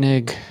chicken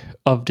egg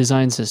of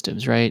design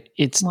systems, right?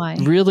 It's Why?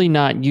 really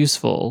not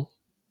useful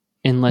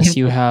unless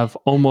you have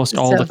almost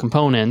all the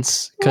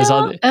components, because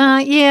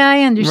yeah,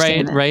 I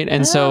understand right, that.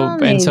 and so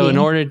in Maybe.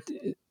 order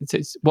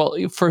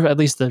for at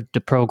least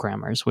the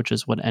programmers, which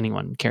is what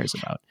anyone cares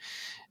about.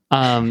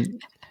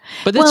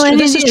 But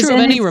this is true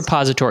of any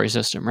repository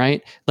system,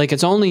 right? Like,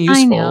 it's only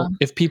useful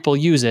if people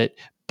use it,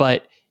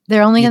 but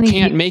they're only you going to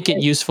can't make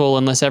it useful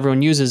unless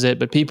everyone uses it,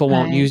 but people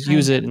won't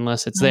use it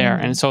unless it's there.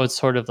 And so it's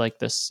sort of like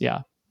this,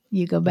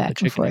 you go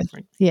back and forth.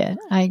 Yeah,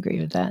 I agree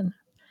with that.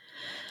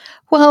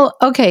 Well,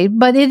 okay,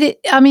 but it'd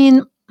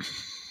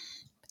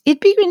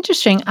be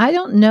interesting. I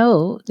don't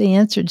know the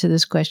answer to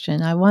this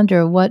question. I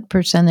wonder what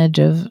percentage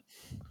of,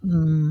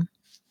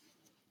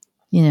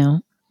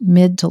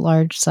 mid to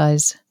large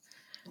size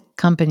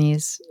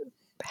companies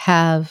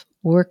have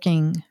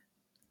working,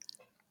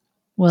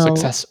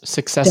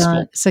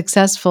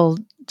 successful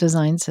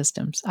design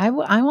systems. I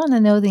want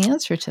to know the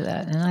answer to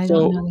that, and I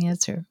don't know the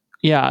answer.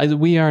 Yeah,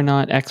 we are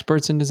not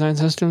experts in design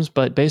systems,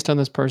 but based on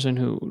this person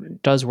who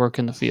does work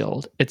in the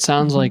field, it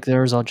sounds like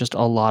there's just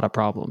a lot of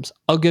problems.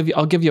 I'll give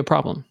you a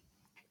problem.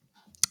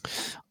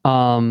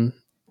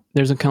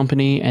 There's a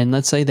company, and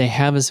let's say they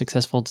have a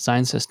successful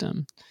design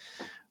system,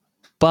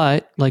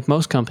 but like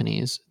most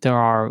companies, there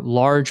are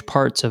large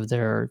parts of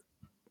their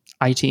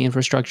IT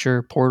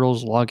infrastructure,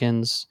 portals,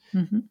 logins,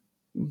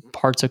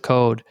 parts of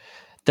code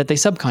that they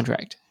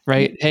subcontract,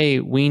 right? Hey,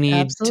 we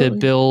need to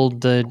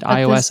build the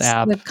iOS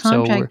app. The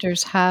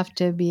contractors have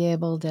to be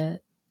able to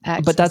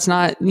access. But that's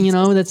not,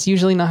 that's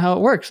usually not how it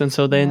works. And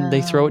so then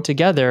they throw it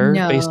together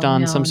based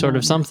on some sort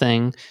of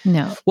something.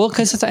 No. Well,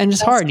 because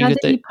it's hard. You get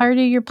to be part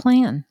of your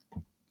plan.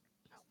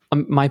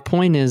 My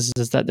point is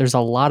that there's a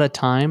lot of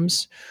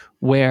times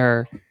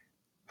where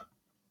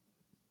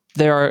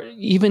there are,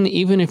 even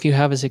if you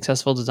have a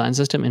successful design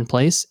system in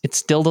place, it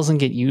still doesn't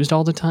get used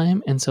all the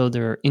time. And so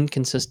there are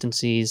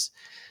inconsistencies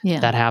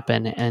that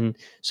happen. And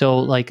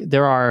so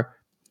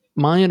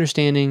my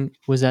understanding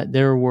was that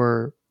there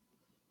were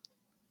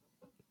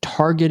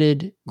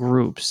targeted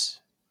groups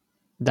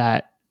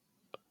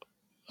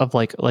of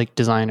like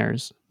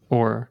designers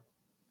or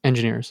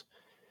engineers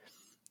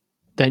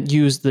that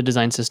use the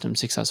design system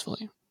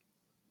successfully.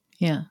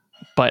 Yeah.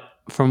 But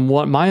from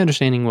what my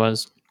understanding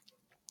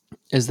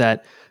is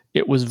that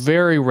it was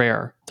very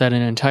rare that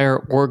an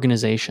entire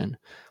organization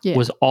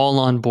was all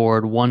on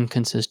board one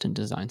consistent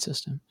design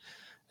system,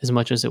 as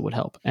much as it would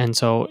help. And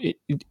so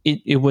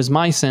it was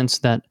my sense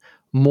that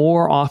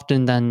more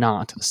often than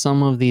not,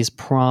 some of these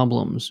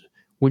problems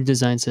with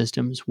design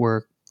systems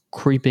were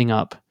creeping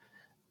up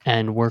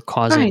and were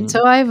causing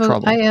so I have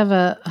trouble.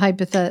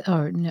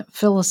 a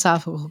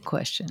philosophical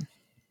question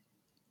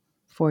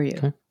for you.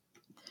 Okay.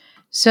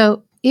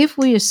 So if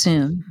we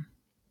assume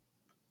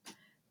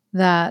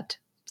that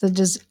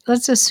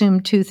let's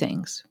assume two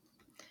things.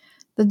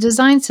 The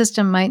design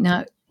system might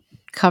not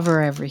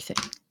cover everything.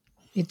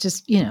 It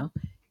just,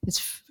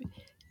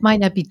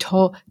 might not be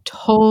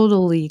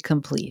totally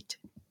complete,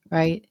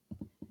 right?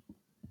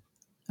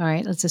 All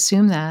right, let's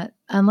assume that.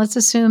 And let's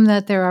assume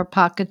that there are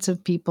pockets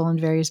of people in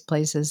various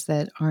places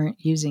that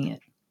aren't using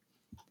it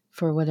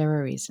for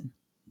whatever reason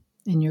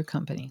in your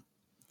company.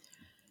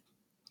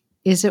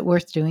 Is it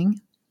worth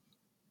doing?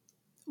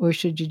 Or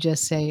should you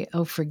just say,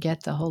 oh,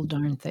 forget the whole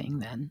darn thing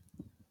then?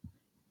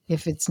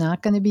 If it's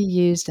not going to be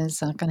used and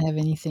it's not going to have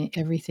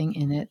everything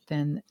in it,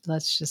 then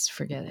let's just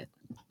forget it.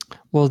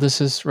 Well, this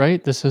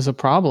is a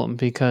problem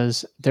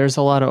because there's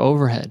a lot of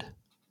overhead.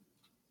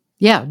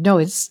 Yeah,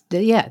 no,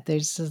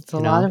 there's a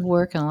lot of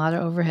work and a lot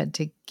of overhead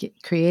to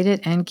create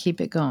it and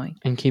keep it going.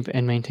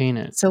 And maintain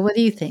it. So what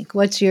do you think?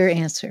 What's your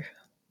answer?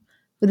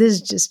 Well, this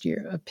is just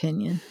your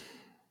opinion.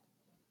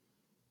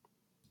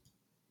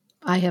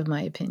 I have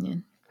my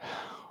opinion.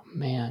 Oh,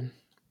 man.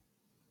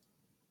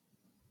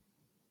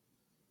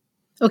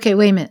 Okay,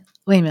 wait a minute.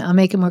 I'll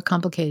make it more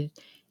complicated.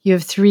 You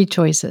have three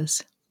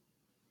choices.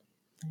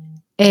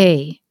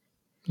 A.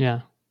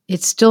 Yeah.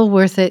 It's still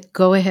worth it.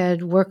 Go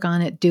ahead, work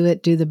on it, do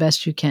the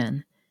best you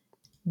can.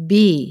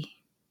 B.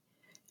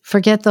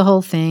 Forget the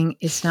whole thing.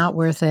 It's not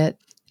worth it.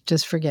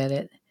 Just forget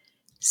it.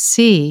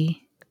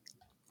 C.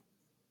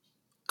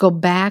 Go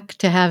back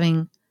to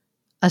having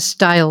a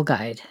style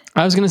guide.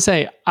 I was going to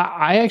say,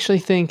 I actually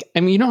think,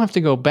 you don't have to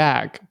go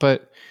back,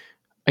 but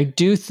I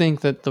do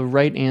think that the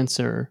right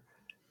answer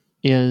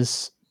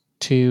is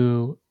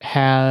to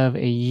have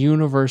a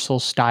universal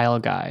style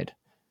guide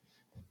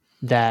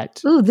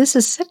that Ooh, this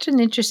is such an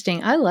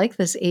interesting. I like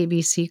this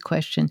ABC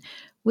question.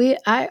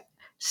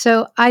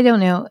 So I don't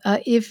know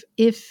if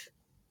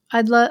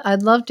I'd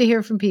love to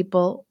hear from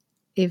people.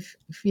 If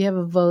you have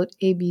a vote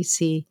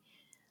ABC,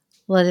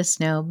 let us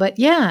know. But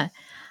yeah,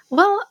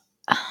 well,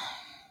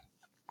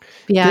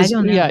 yeah, I because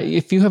don't yeah, know.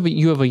 if you have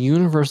a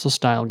universal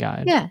style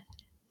guide Yeah,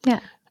 yeah,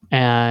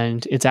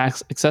 and it's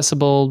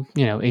accessible,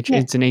 yeah,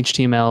 it's an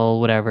HTML,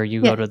 whatever.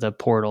 You yeah, go to the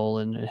portal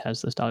and it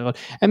has the style guide,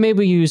 and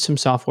maybe you use some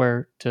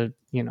software to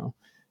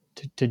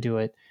to do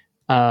it,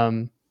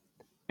 and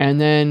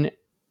then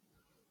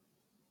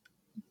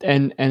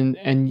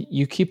and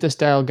you keep the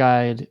style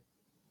guide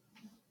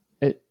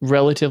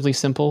relatively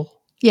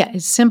simple. yeah.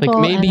 It's Like simple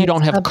maybe and you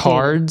don't it's have updated.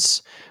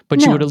 cards,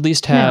 but you would No, at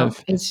least no,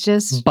 have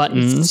it's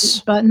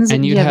buttons, buttons.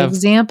 and You you'd have have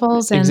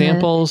examples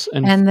examples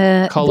and and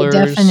the colors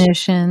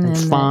definition and and the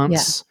yeah,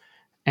 fonts,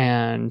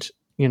 and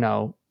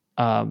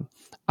um,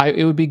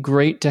 it would be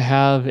great to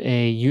have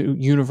a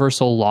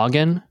universal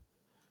login.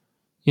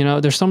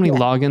 There's so many yeah,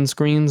 login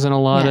screens and a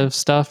lot yeah, of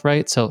stuff,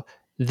 right? So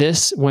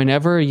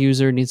whenever a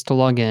user needs to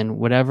log in,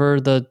 whatever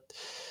the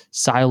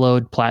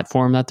siloed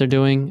platform that they're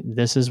doing,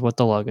 this is what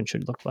the login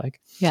should look like.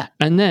 yeah,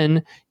 And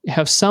then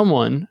have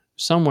someone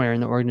somewhere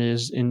in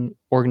the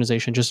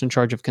organization just in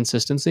charge of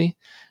consistency.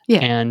 yeah,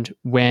 And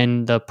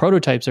when the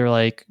prototypes are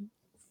like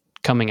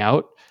coming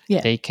out,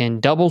 yeah. they can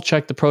double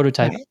check the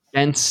prototype Right,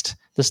 against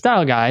the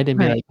style guide and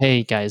be right. like,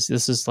 "Hey guys,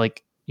 this Yeah, is you're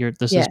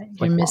like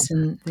wrong."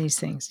 missing these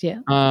things. Yeah.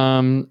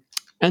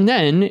 And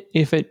then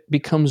if it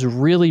becomes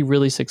really,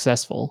 really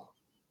successful,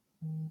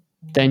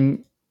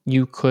 then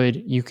you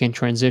can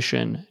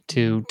transition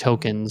to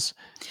tokens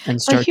and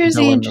But start to here's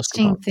the build in those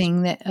interesting components.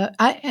 thing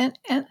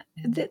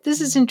that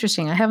this is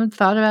interesting. I haven't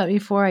thought about it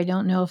before. I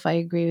don't know if I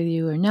agree with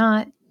you or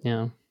not.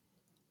 Yeah.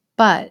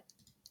 But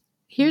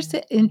here's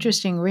the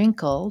interesting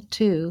wrinkle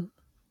too.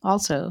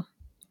 Also,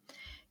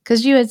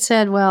 because you had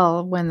said,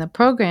 well, when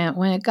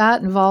it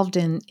got involved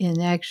in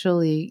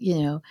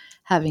actually,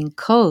 having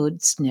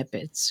code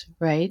snippets,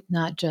 right,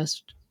 not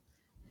just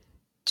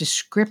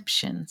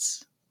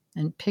descriptions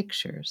and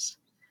pictures,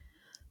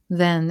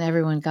 then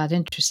everyone got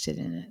interested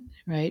in it,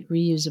 right?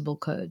 Reusable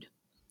code.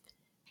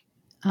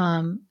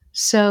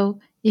 So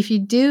if you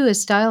do a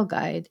style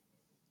guide,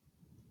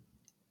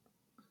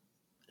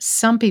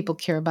 some people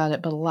care about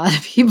it, but a lot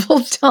of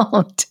people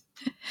don't.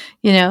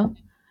 You know,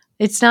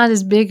 it's not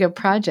as big a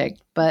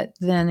project, but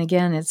then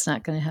again, it's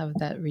not going to have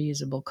that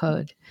reusable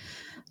code.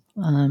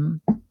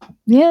 Um,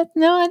 yeah,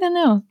 no, I don't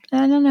know.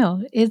 I don't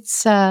know.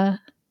 It's an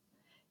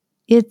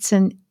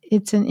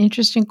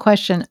interesting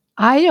question.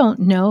 I don't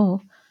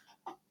know.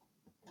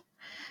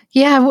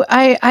 Yeah,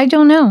 I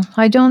don't know.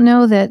 I don't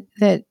know that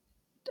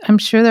I'm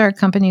sure there are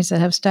companies that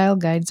have style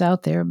guides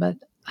out there, but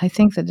I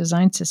think the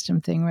design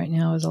system thing right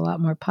now is a lot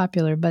more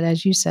popular. But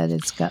as you said,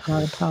 it's got a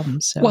lot of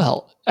problems. So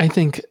Well, I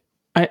think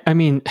I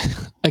mean,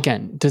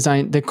 again,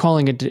 design. They're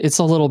calling it. It's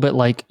a little bit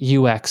like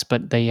UX,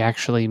 but they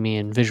actually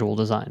mean visual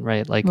design,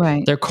 right? Like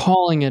right, they're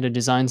calling it a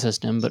design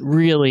system, but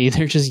really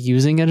they're just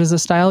using it as a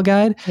style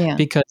guide yeah,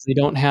 because they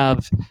don't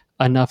have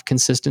enough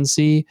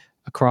consistency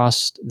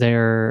across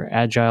their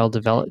agile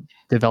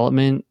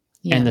development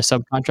and yeah, the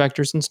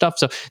subcontractors and stuff.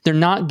 So they're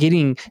not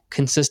getting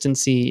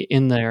consistency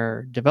in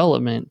their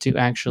development to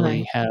actually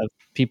right, have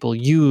people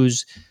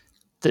use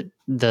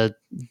the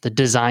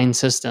design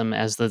system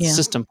as the yeah.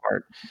 system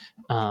part.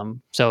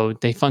 So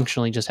they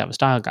functionally just have a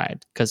style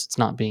guide because it's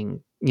not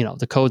being,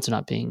 the code's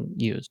not being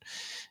used.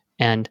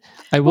 And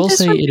I Well, will this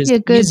say would it is be a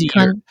good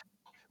easier.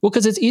 Well,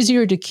 because it's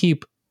easier to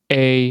keep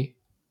a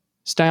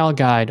style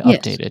guide yes,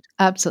 updated,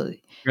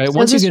 absolutely. right? So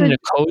Once you this get would into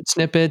code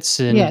snippets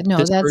Yeah, and no,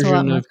 this that's a lot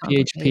version more of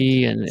complicated.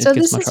 PHP, and it So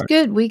gets this much is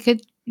harder.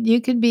 good.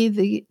 You could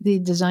be the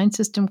design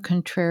system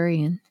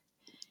contrarian,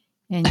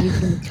 and you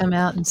can come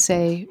out and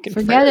say,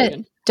 "Forget it.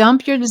 Contrarian.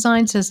 Dump your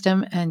design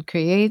system and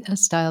create a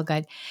style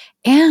guide."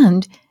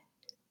 And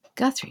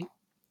Guthrie,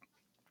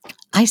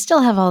 I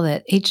still have all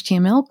that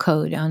HTML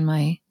code on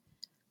my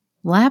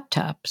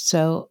laptop,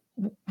 so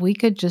we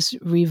could just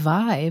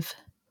revive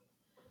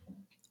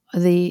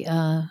the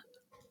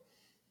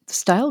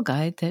style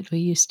guide that we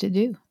used to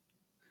do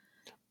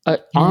and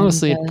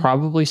Honestly, it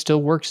probably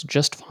still works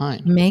just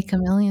fine. make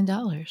 $1 million,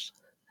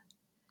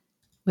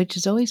 which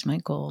is always my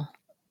goal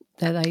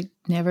that I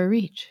never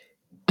reach.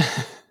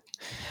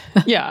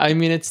 Yeah, I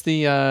mean, it's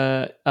the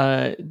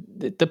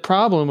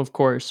problem, of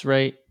course,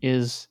 right?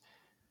 Is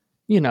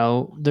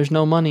there's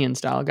no money in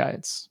style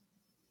guides.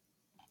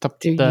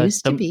 There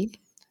used to be.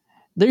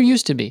 There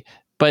used to be,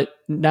 but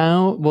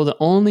now, well, the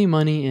only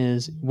money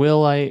is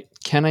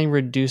can I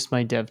reduce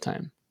my dev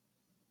time?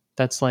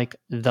 That's like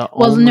the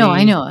Well, no, I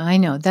only, know, I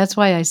know. That's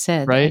why I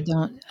said right?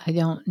 I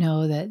don't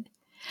know that.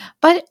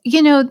 But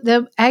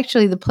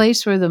the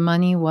place where the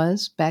money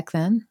was back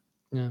then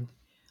Yeah.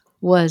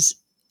 was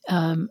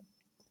um,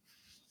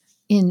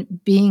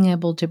 in being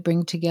able to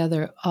bring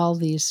together all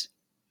these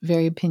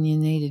very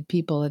opinionated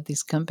people at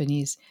these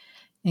companies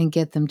and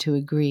get them to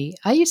agree.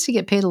 I used to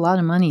get paid a lot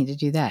of money to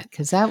do that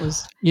because that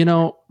was You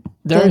know,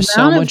 there the is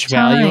so amount of much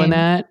value in time.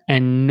 that,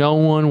 and no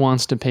one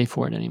wants to pay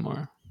for it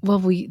anymore. well,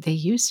 they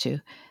used to.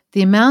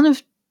 The amount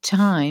of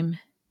time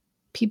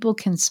people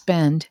can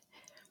spend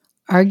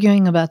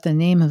arguing about the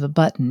name of a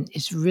button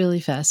is really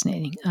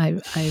fascinating.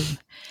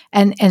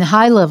 And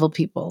high level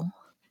people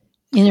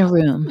in a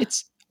room.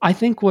 I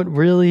think what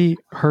really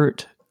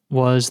hurt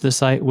was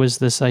this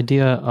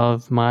idea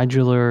of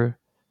modular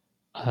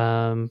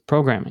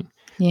programming,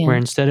 where Yeah.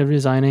 instead of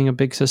designing a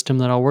big system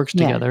that all works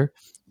Yeah. together,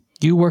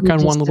 you work We on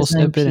one just little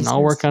design snippet and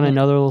I'll work pieces. on Yeah.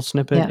 another little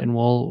snippet, Yeah. and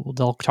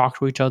they'll talk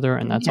to each other,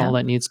 and that's Yeah. all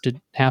that needs to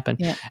happen.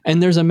 Yeah.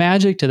 And there's a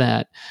magic to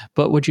that,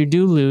 but what you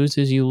do lose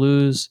is you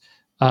lose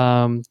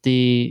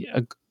agreeing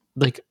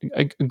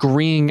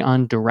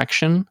on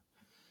direction,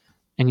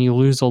 and you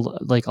lose a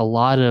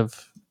lot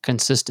of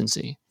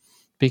consistency,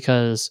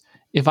 because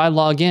if I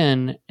log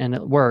in and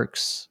it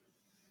works,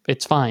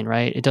 it's fine,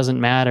 right? It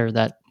doesn't matter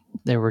that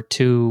there were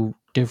two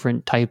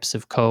different types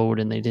of code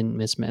and they didn't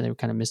mismatch, they were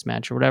kind of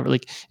mismatched or whatever.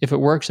 Like, if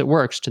it works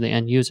to the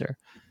end user.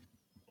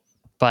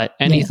 But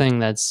anything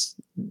that's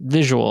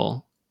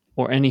visual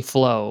or any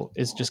flow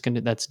is just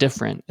that's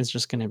different. It's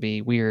just going to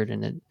be weird.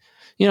 And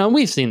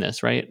we've seen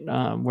this, right?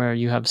 Where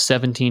you have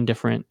 17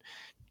 different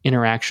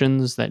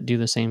interactions that do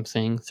the same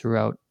thing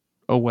throughout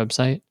a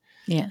website.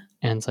 Yeah.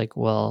 And it's like,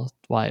 well,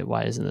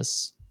 why isn't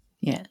this?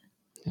 Yeah.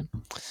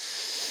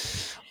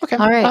 Okay.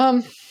 All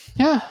right.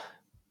 Yeah.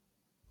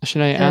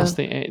 Should I ask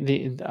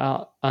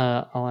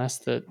I'll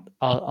ask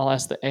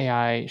the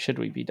AI, should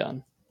we be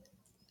done?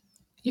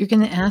 You're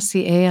going to ask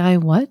the AI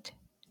what?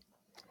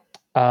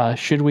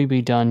 Should we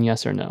be done?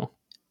 Yes or no?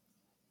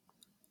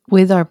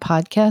 With our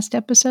podcast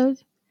episode?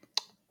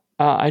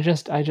 I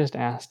just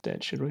asked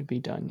it, should we be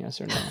done? Yes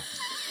or no?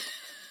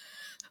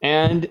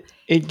 And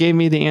it gave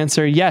me the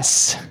answer,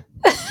 yes.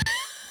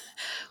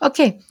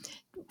 Okay.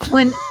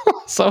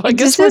 So I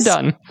guess we're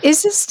done.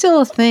 Is this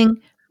still a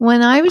thing?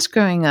 When I was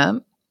growing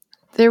up,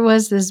 there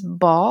was this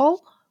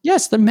ball.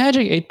 Yes, the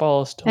magic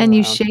 8-ball is still and around.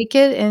 You shake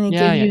it and it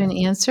gives you an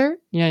answer.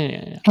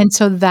 Yeah. And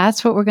so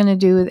that's what we're going to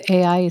do with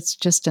AI. It's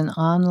just an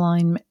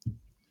online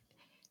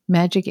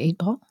magic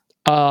 8-ball.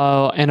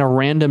 And a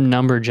random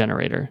number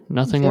generator.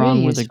 Nothing Very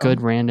wrong with useful. a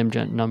good random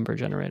number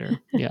generator.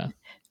 Yeah.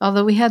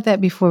 Although we had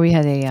that before we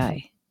had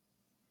AI.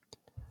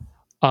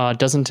 In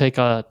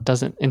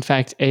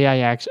fact,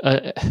 AI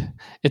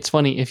it's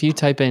funny, if you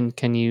type in,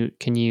 can you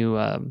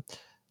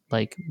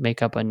like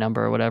make up a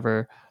number or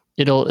whatever,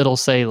 it'll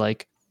say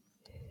like,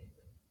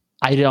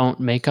 I don't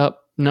make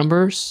up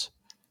numbers.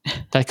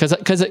 That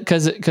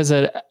because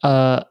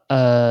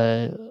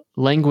a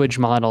language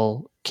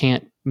model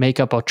can't make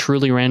up a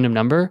truly random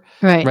number,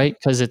 right?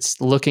 Because it's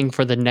looking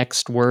for the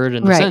next word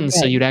in the sentence,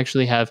 so you'd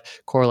actually have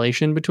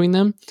correlation between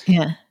them.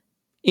 Yeah.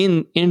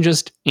 In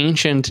just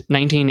ancient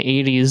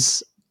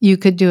 1980s, you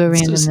could do a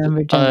random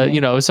number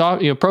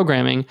generator.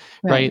 Programming,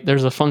 right?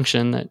 There's a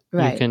function that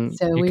you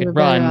can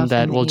run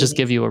that will just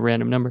give you a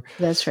random number.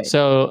 That's right.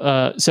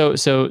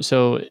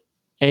 So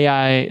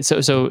AI,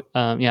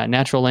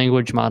 natural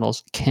language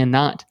models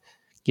cannot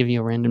give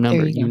you a random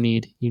number. You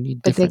need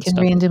different But they can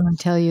stuff. randomly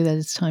tell you that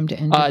it's time to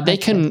end. They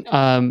can.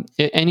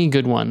 Any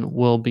good one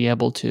will be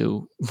able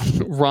to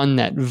run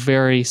that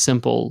very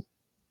simple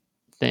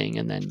thing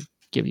and then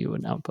give you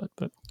an output.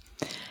 But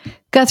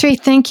Guthrie,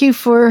 thank you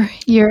for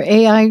your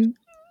AI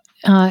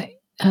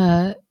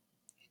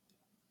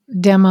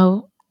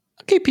demo.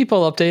 Keep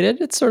people updated.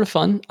 It's sort of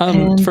fun.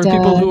 For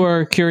people who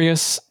are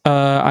curious,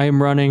 I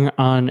am running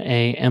on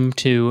a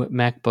M2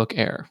 MacBook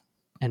Air,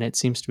 and it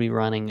seems to be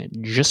running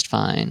just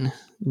fine.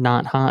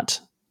 Not hot.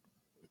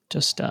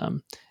 Just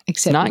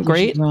except not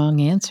great.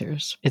 Wrong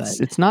answers.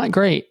 It's not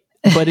great,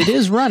 but it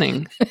is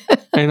running,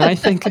 and I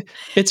think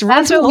it's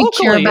running That's what locally. We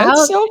care about.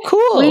 That's so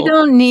cool. We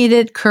don't need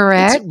it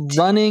correct. It's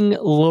running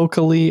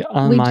locally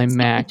on my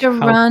Mac. To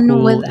run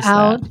cool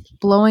without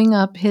blowing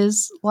up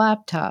his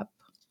laptop.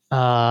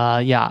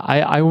 I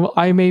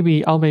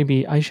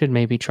should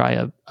maybe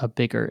try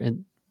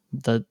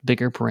the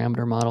bigger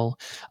parameter model.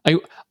 I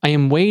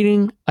am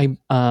waiting.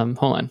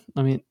 Hold on.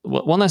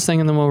 One last thing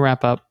and then we'll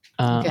wrap up.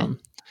 Okay.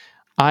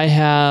 I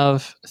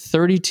have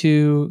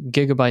 32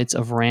 gigabytes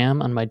of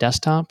RAM on my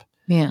desktop.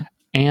 Yeah.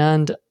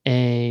 And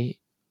a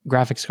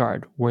graphics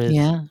card with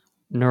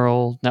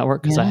neural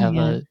network, because I have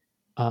an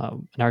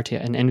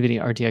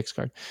NVIDIA RTX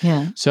card.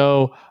 Yeah.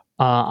 So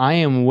I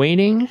am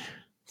waiting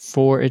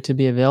for it to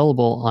be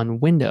available on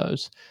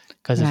Windows,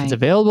 because if it's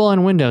available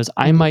on Windows,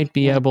 I might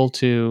be able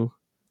to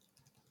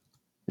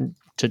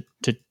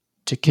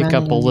kick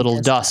up a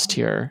little dust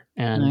here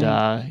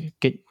and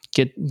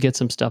get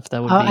some stuff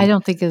that would be. I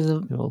don't think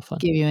it'll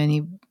give you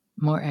any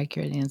more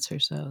accurate answer.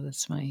 So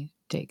that's my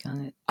take on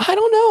it. I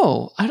don't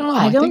know. I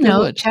don't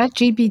know.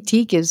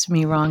 ChatGPT gives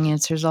me wrong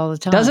answers all the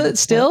time. Does it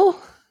still?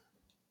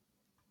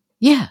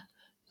 Yeah.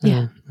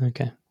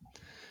 Okay.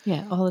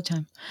 Yeah, all the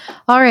time.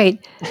 All right.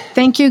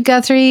 Thank you,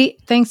 Guthrie.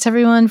 Thanks,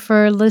 everyone,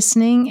 for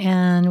listening,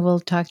 and we'll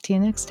talk to you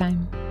next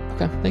time.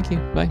 Okay. Thank you.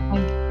 Bye.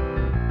 Bye.